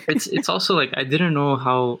it's also like I didn't know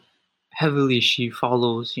how heavily she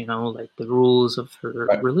follows, like the rules of her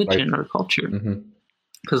religion or culture.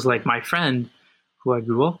 Because like my friend who I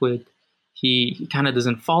grew up with, he kind of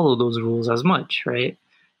doesn't follow those rules as much, right?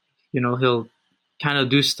 He'll kind of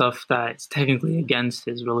do stuff that's technically against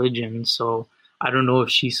his religion. So I don't know if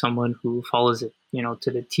she's someone who follows it,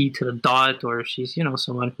 to the T, to the dot, or if she's,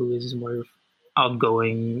 someone who is more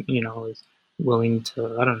outgoing, is willing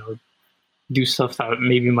to, I don't know, do stuff that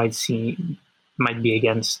maybe might be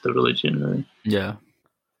against the religion. Or yeah.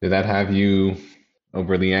 Did that have you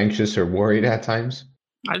overly anxious or worried at times?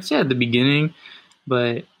 I'd say at the beginning,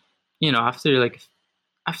 but after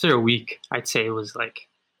a week, I'd say it was like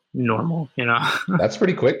normal. That's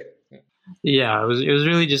pretty quick. Yeah, it was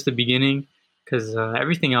really just the beginning, because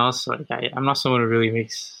everything else, like I'm not someone who really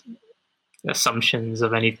makes assumptions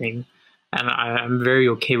of anything, and I'm very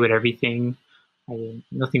okay with everything.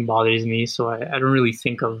 Nothing bothers me, so I don't really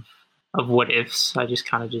think of what ifs. I just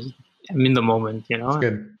kind of I'm in the moment, That's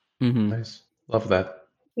good. Nice, love that.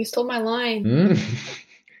 You stole my line.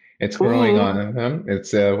 It's growing on.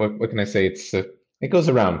 It's what can I say? It goes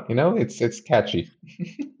around. It's catchy.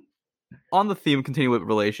 On the theme, continue with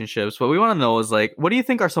relationships. What we want to know is, like, what do you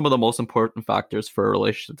think are some of the most important factors for a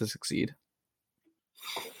relationship to succeed?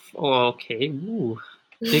 Okay. Ooh.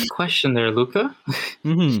 Big question there, Luca.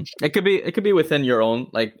 It could be within your own,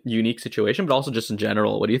 like, unique situation, but also just in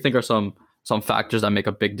general. What do you think are some factors that make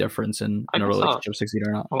a big difference in a relationship succeed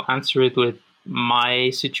or not? I'll answer it with my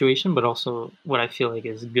situation, but also what I feel like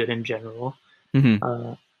is good in general.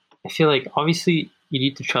 I feel like obviously you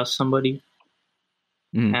need to trust somebody.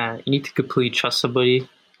 You need to completely trust somebody,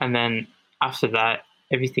 and then after that,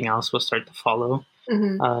 everything else will start to follow.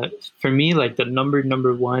 For me, like the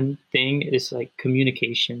number one thing is like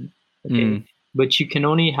communication. Okay, but you can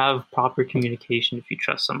only have proper communication if you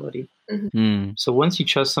trust somebody. So once you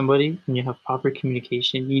trust somebody and you have proper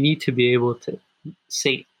communication, you need to be able to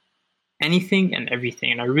say anything and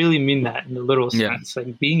everything, and I really mean that in the literal sense.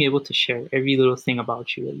 Like being able to share every little thing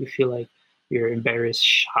about you that you feel like you're embarrassed,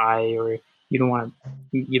 shy, or you don't want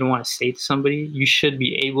to say to somebody. You should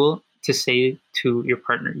be able to say it to your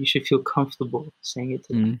partner. You should feel comfortable saying it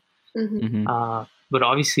to them. But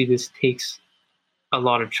obviously this takes a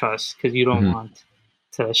lot of trust, because you don't want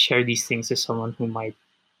to share these things to someone who might,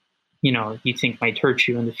 you think might hurt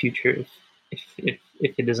you in the future if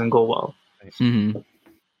it doesn't go well.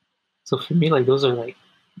 So for me, like those are like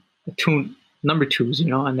the number twos,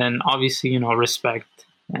 and then obviously, respect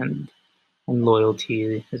and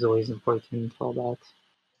loyalty is always important, all that.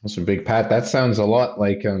 That's a big Pat. That sounds a lot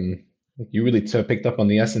like you really picked up on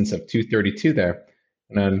the essence of 232 there.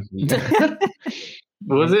 And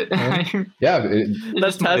was it? Yeah,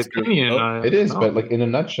 that's my opinion. It is, but like in a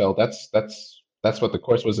nutshell, that's what the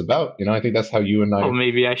course was about. I think that's how you and I. Well,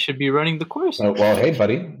 maybe I should be running the course. Well, hey,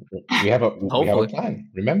 buddy, we have a plan.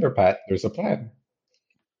 Remember, Pat, there's a plan.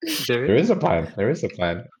 There is a plan.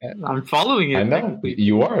 I'm following it. I know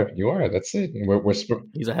you are. That's it.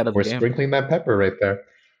 He's ahead of the game. Sprinkling that pepper right there.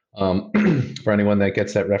 For anyone that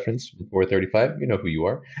gets that reference from 435, you know who you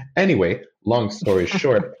are. Anyway, long story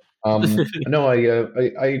short, no,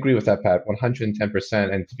 I agree with that, Pat,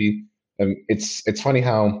 110%. And to be, it's funny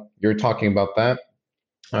how you're talking about that.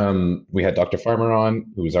 We had Dr. Farmer on,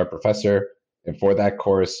 who was our professor. for that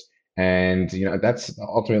course. And that's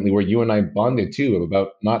ultimately where you and I bonded too,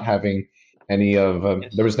 about not having any of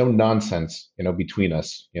there was no nonsense between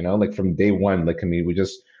us, like from day one. Like, I mean, we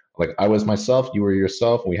just, like, I was myself, you were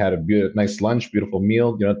yourself, and we had a nice lunch, beautiful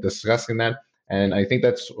meal, discussing that. And I think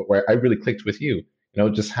that's where I really clicked with you,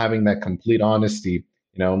 just having that complete honesty,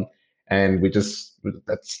 and we just,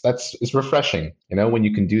 that's it's refreshing, when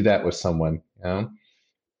you can do that with someone.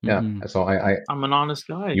 Yeah. So I'm an honest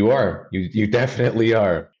guy. You are. You definitely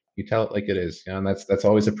are. You tell it like it is, and that's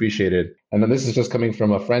always appreciated. And then this is just coming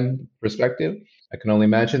from a friend perspective. I can only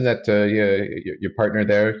imagine that your partner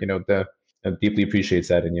there, deeply appreciates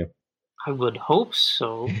that in you. I would hope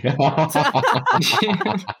so.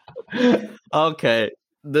 Okay,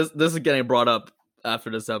 this is getting brought up after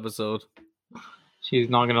this episode. She's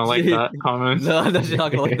not gonna like that comment. No, she's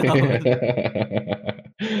not gonna like that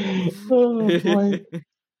one.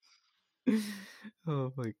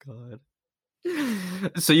 Oh my god.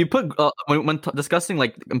 So you put when discussing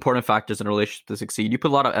like important factors in a relationship to succeed, you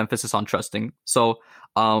put a lot of emphasis on trusting. So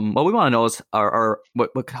what we want to know is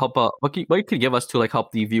what could help what you could give us to like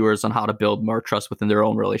help the viewers on how to build more trust within their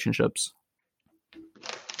own relationships.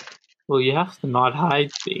 Well, you have to not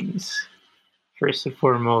hide things first and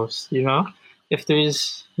foremost. If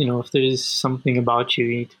there's something about you,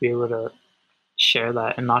 you need to be able to share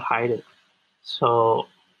that and not hide it. So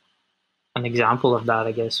an example of that,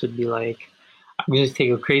 I guess, would be like, I'm going to take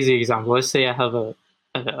a crazy example. Let's say I have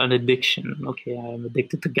an addiction. Okay, I'm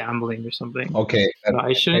addicted to gambling or something. Okay. So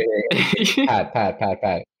I shouldn't. Hey,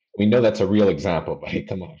 Pat. We know that's a real example, but hey,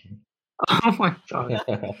 come on. Oh my god.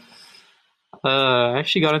 I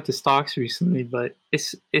actually got into stocks recently, but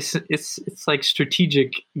it's like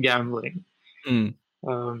strategic gambling.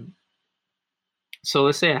 So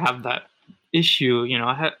let's say I have that issue. You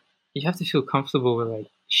have to feel comfortable with like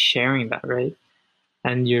sharing that, right?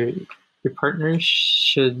 And your partner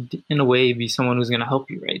should, in a way, be someone who's going to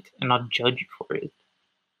help you, right, and not judge you for it.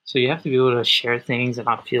 So you have to be able to share things and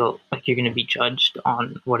not feel like you're going to be judged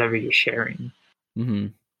on whatever you're sharing.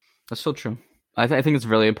 That's so true. I think it's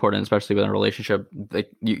really important, especially with a relationship.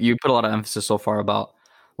 Like you put a lot of emphasis so far about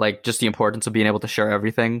like just the importance of being able to share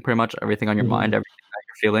everything, pretty much everything on your mind, everything that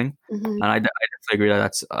you're feeling. And I definitely agree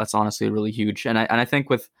that that's honestly really huge. And I think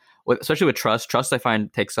with especially with trust, I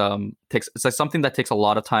find takes it's like something that takes a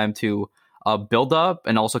lot of time to build up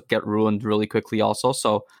and also get ruined really quickly also.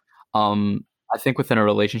 So I think within a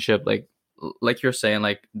relationship, like you're saying,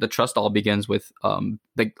 like the trust all begins with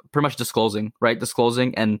like pretty much disclosing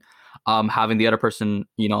and having the other person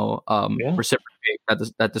reciprocate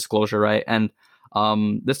that disclosure, right? And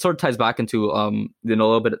this sort of ties back into a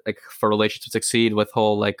little bit like for relationships to succeed with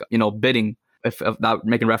whole bidding. If that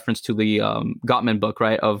making reference to the Gottman book,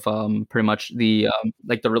 right, of pretty much the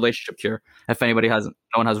like the relationship cure. If no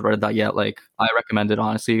one has read that yet, like I recommend it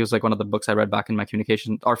honestly. It was like one of the books I read back in my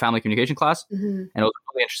family communication class, and it was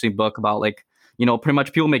a really interesting book about like pretty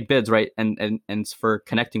much people make bids, right, and it's for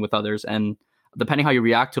connecting with others, and depending how you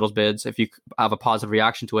react to those bids, if you have a positive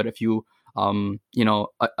reaction to it, if you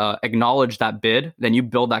acknowledge that bid, then you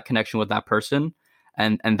build that connection with that person,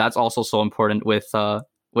 and that's also so important with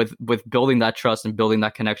building that trust and building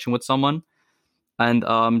that connection with someone.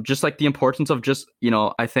 And just like the importance of just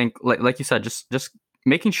I think like you said, just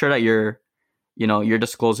making sure that you're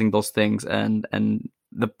disclosing those things and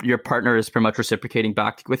your partner is pretty much reciprocating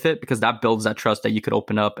back with it, because that builds that trust that you could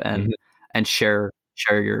open up and share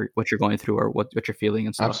what you're going through or what you're feeling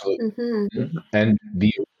and stuff. Absolutely. And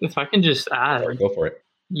if I can just add, go for it.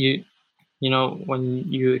 When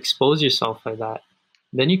you expose yourself like that,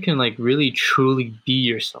 then you can like really truly be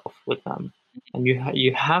yourself with them, and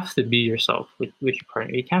you have to be yourself with your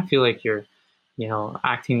partner. You can't feel like you're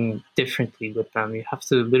acting differently with them. You have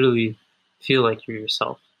to literally feel like you're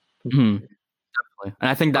yourself. Definitely. And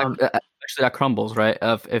I think that actually that crumbles, right?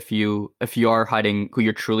 If you are hiding who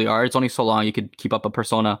you truly are, it's only so long you could keep up a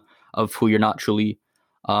persona of who you're not truly.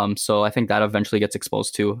 So I think that eventually gets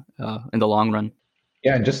exposed to in the long run.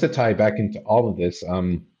 Yeah, and just to tie back into all of this,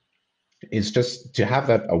 is just to have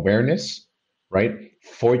that awareness, right,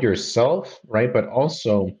 for yourself, right, but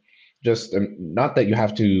also just not that you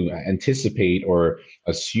have to anticipate or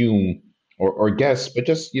assume or guess, but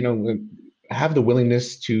just have the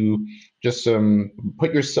willingness to just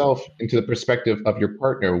put yourself into the perspective of your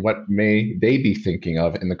partner. What may they be thinking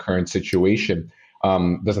of in the current situation?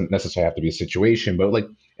 Doesn't necessarily have to be a situation, but like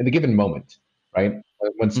in the given moment, right,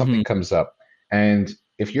 when something comes up. And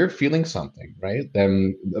if you're feeling something, right,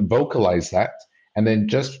 then vocalize that, and then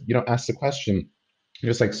just ask the question,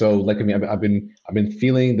 just like, so like, I mean, I've been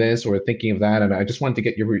feeling this or thinking of that, and I just wanted to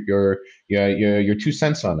get your 2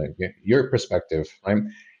 cents on it, your perspective, right?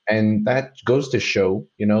 And that goes to show,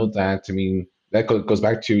 that, I mean, that goes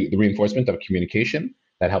back to the reinforcement of communication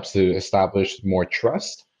that helps to establish more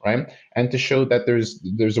trust, right? And to show that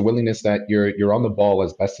there's a willingness that you're on the ball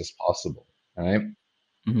as best as possible, right?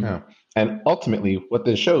 Mm-hmm. Yeah. And ultimately, what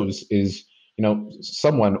this shows is,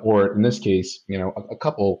 someone, or in this case, a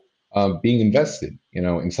couple, being invested,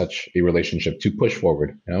 in such a relationship to push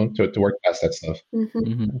forward, to work past that stuff. Mm-hmm.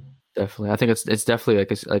 Mm-hmm. Definitely, I think it's definitely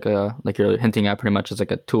like you're hinting at, pretty much, it's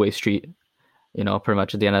like a two-way street. Pretty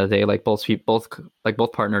much at the end of the day, like both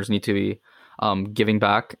partners need to be giving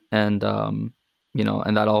back, and and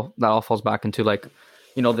that all falls back into, like,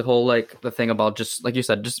 the whole, like, the thing about, just like you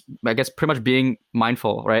said, just, I guess, pretty much being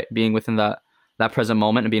mindful, right? Being within that present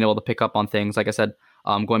moment and being able to pick up on things. Like I said,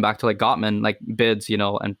 going back to, like, Gottman, like, bids,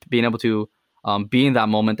 and being able to be in that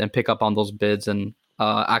moment and pick up on those bids, and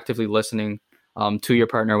actively listening to your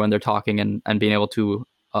partner when they're talking, and being able to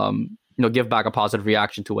give back a positive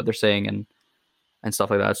reaction to what they're saying, and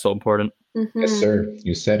stuff like that. It's so important. Mm-hmm. Yes, sir.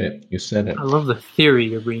 You said it. I love the theory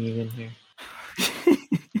you're bringing in here.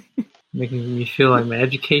 Making me feel like my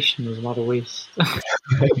education was not a waste. That's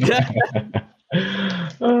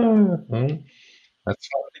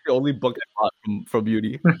the only book I bought from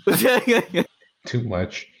Beauty. Too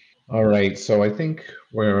much. All right. So I think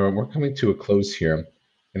we're coming to a close here,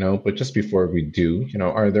 but just before we do,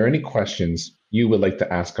 are there any questions you would like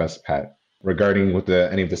to ask us, Pat, regarding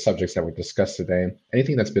any of the subjects that were discussed today?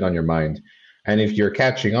 Anything that's been on your mind? And if you're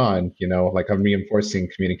catching on, like, I'm reinforcing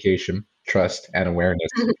communication, trust, and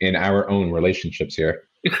awareness in our own relationships here.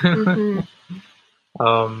 Mm-hmm.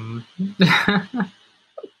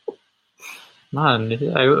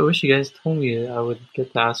 Man, I wish you guys told me I would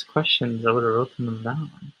get to ask questions. I would have written them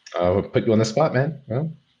down. I'll put you on the spot, man.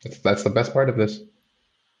 Well, that's the best part of this.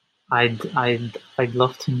 I'd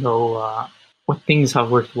love to know what things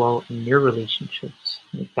have worked well in your relationships,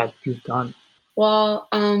 like, that you've done. Well,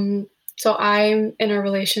 so I'm in a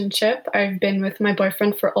relationship. I've been with my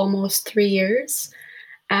boyfriend for almost 3 years.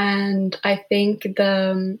 And I think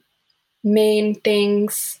the main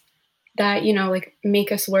things that, like,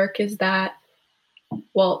 make us work is that,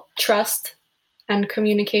 well, trust and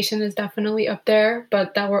communication is definitely up there,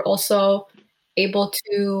 but that we're also able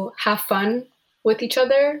to have fun with each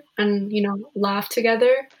other and, laugh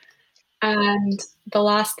together. And the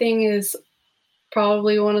last thing is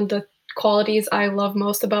probably one of the qualities I love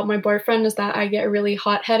most about my boyfriend is that I get really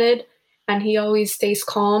hot-headed and he always stays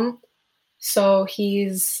calm. So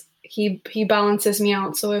he balances me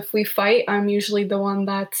out. So if we fight, I'm usually the one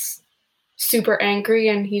that's super angry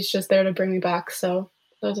and he's just there to bring me back. So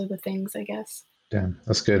those are the things, I guess. Damn,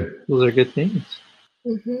 that's good. Those are good things.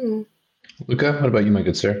 Mm-hmm. Luca, what about you, my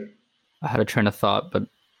good sir? I had a train of thought, but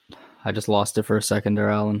I just lost it for a second there,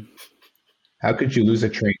 Alan. How could you lose a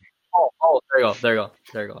train? Oh, there you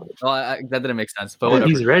go. Well, that didn't make sense, but whatever.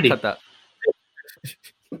 He's ready. Cut that.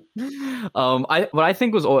 What I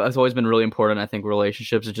think has always been really important, I think,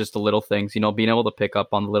 relationships is just the little things, being able to pick up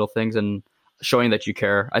on the little things and showing that you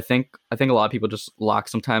care. I think a lot of people just lack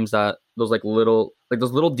sometimes that those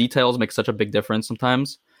little details make such a big difference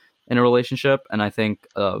sometimes in a relationship, and I think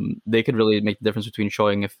they could really make the difference between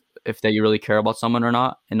showing if that you really care about someone or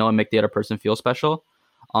not, and make the other person feel special.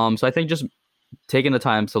 So I think just taking the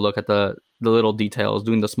time to look at the little details,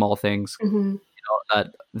 doing the small things, Mm-hmm.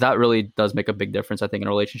 that really does make a big difference, I think, in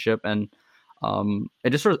a relationship. And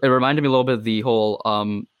it reminded me a little bit of the whole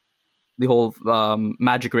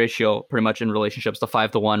magic ratio, pretty much, in relationships, the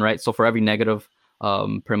 5-to-1, right? So for every negative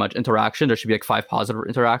pretty much interaction, there should be like 5 positive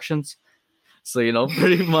interactions. So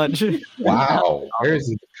pretty much. Wow, where is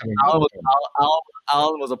it coming from?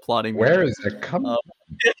 Alan was applauding. Where is it coming from?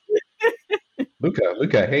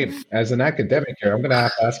 Luca, hey, as an academic here, I'm gonna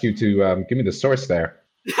have to ask you to give me the source there.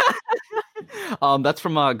 That's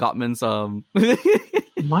from Gottman's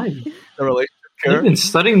My, the relationship. You've been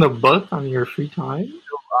studying the book on your free time?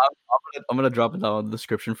 I'm gonna drop it down in the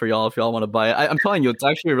description for y'all if y'all want to buy it. I'm telling you, it's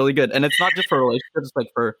actually really good, and it's not just for relationships. It's like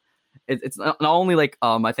for it's not only like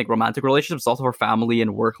I think romantic relationships, it's also for family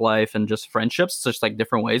and work life and just friendships, such like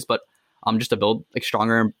different ways. But just to build like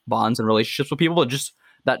stronger bonds and relationships with people. But just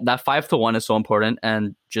that 5-to-1 is so important,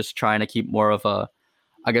 and just trying to keep more of a,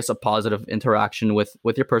 I guess, a positive interaction with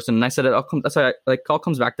your person. And I said it all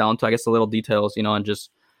comes back down to, I guess, the little details, and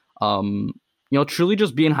just truly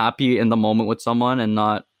just being happy in the moment with someone, and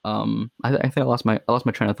not I think I lost my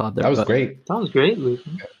train of thought there. That was great. That was great, Luke.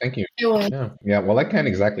 Yeah, thank you. Yeah. Well, I can't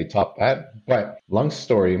exactly top that, but long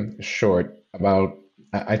story short, about,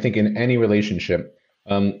 I think, in any relationship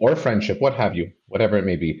or friendship, what have you, whatever it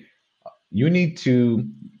may be, you need to,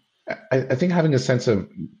 I think, having a sense of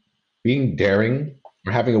being daring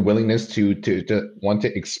or having a willingness to want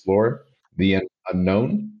to explore the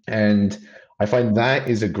unknown. And I find that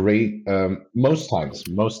is a great, most times,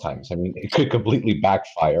 I mean, it could completely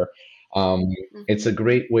backfire. It's a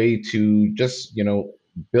great way to just,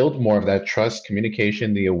 build more of that trust,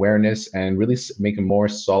 communication, the awareness, and really make a more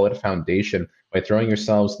solid foundation by throwing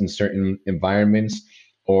yourselves in certain environments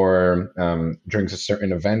or during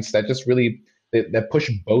certain events that just really that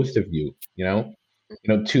push both of you,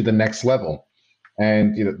 to the next level.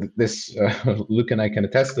 And this Luke and I can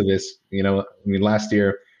attest to this. I mean, last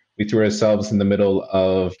year we threw ourselves in the middle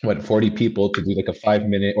of 40 people to do like a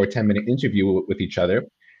 5-minute or 10-minute interview with each other.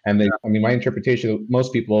 And I mean, my interpretation,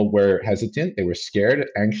 most people were hesitant. They were scared,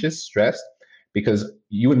 anxious, stressed, because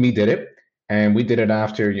you and me did it. And we did it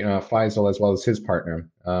after, Faisal as well as his partner.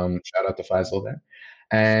 Shout out to Faisal there.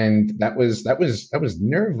 And that was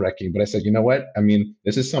nerve wracking. But I said, you know what? I mean,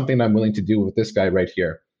 this is something I'm willing to do with this guy right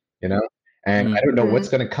here, And I don't know what's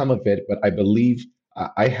going to come of it, but I believe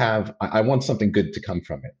I want something good to come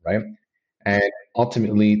from it, right? And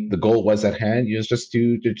ultimately, the goal was at hand. It was just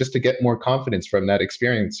to get more confidence from that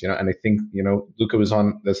experience, And I think Luca was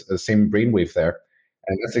on the same brainwave there,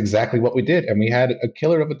 and that's exactly what we did, and we had a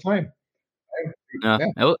killer of a time. Right?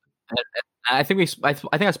 Yeah. I think I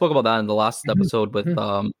think I spoke about that in the last episode with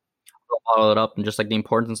followed it up, and just like the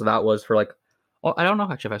importance of that was for like. Well, I don't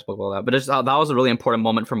know actually if I spoke about that, but that was a really important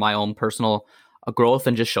moment for my own personal growth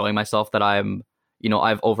and just showing myself that I'm,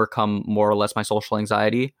 I've overcome more or less my social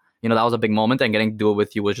anxiety. That was a big moment, and getting to do it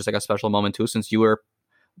with you was just like a special moment too, since you were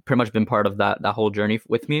pretty much been part of that whole journey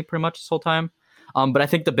with me pretty much this whole time. But I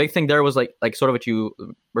think the big thing there was like sort of what you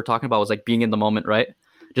were talking about was like being in the moment, right?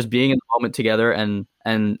 Just being in the moment together and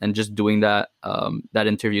just doing that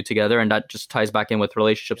interview together, and that just ties back in with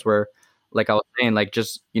relationships where. Like I was saying, like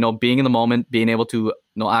just, being in the moment, being able to,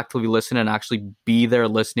 actively listen and actually be there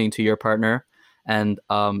listening to your partner and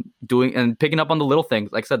doing and picking up on the little things.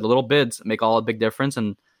 Like I said, the little bids make all a big difference.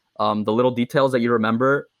 And the little details that you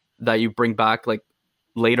remember that you bring back like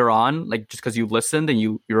later on, like just because you listened and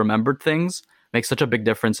you remembered things makes such a big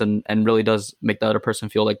difference and really does make the other person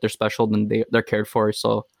feel like they're special and they're cared for.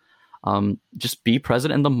 So just be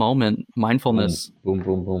present in the moment, mindfulness. Boom,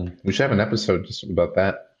 boom, boom. We should have an episode just about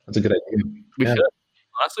that. That's a good idea. We should.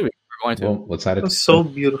 Honestly, we're going to. Well, let's add it. It was so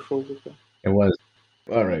beautiful. It was.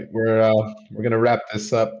 All right, we're gonna wrap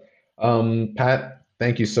this up. Pat,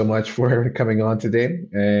 thank you so much for coming on today.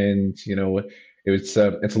 And it's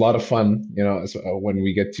a lot of fun. When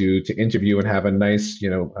we get to interview and have a nice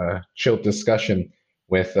chilled discussion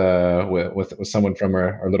with someone from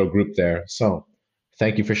our little group there. So,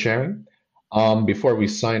 thank you for sharing. Before we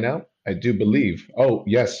sign out. I do believe. Oh,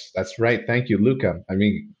 yes, that's right. Thank you, Luca. I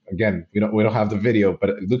mean, again, we don't have the video, but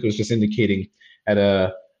Luca was just indicating at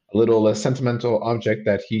a little sentimental object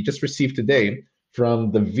that he just received today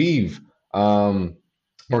from the Vive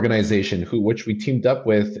organization, which we teamed up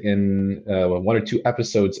with in 1 or 2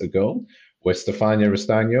 episodes ago with Stefania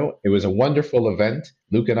Restagno. It was a wonderful event.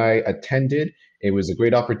 Luke and I attended. It was a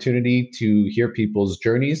great opportunity to hear people's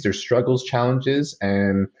journeys, their struggles, challenges,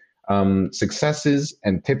 and successes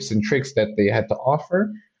and tips and tricks that they had to offer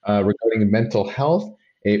regarding mental health.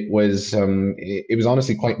 It was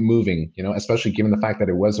honestly quite moving, especially given the fact that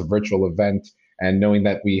it was a virtual event and knowing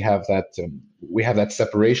that we have that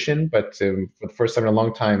separation. But for the first time in a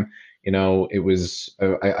long time, it was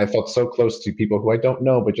I felt so close to people who I don't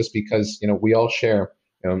know, but just because we all share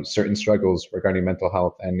certain struggles regarding mental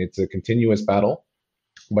health, and it's a continuous battle.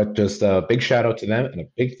 But just a big shout out to them and a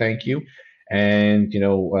big thank you. And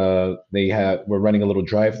we're running a little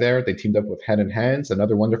drive there. They teamed up with Head and Hands,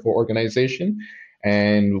 another wonderful organization,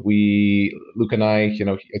 and Luke and I,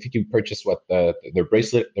 I think you purchased their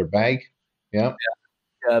bracelet, their bag, yeah,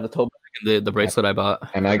 the tote bag and the bracelet I bought,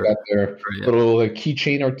 and I got their little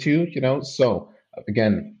keychain or two, So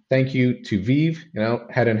again, thank you to Vive,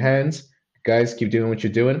 Head and Hands, guys, keep doing what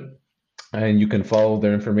you're doing, and you can follow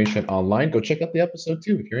their information online. Go check out the episode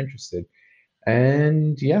too if you're interested.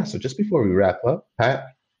 And yeah, so just before we wrap up, Pat,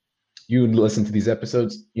 you listen to these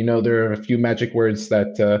episodes, there are a few magic words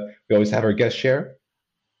that we always have our guests share.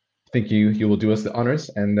 I think you will do us the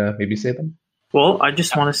honors and maybe say them. Well, I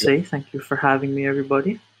just want to say thank you for having me,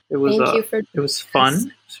 everybody. It was it was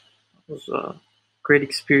fun. It was a great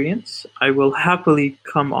experience. I will happily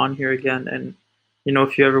come on here again, and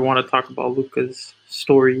if you ever want to talk about Luca's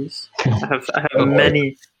stories, I have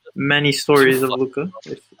many stories of Luca,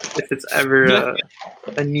 if it's ever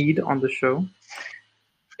a need on the show.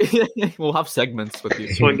 We'll have segments with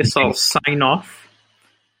you. So I guess I'll sign off.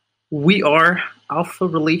 We are Alpha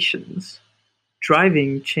Relations,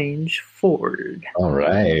 driving change forward. All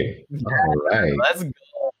right. Let's go.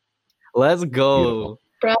 Let's go. Beautiful.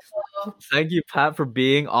 Bravo. Thank you, Pat, for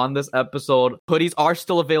being on this episode. Hoodies are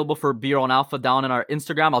still available for Be Your Own Alpha down in our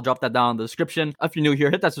Instagram. I'll drop that down in the description. If you're new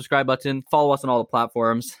here, hit that subscribe button. Follow us on all the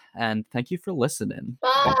platforms. And thank you for listening.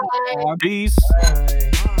 Bye. Peace. Bye.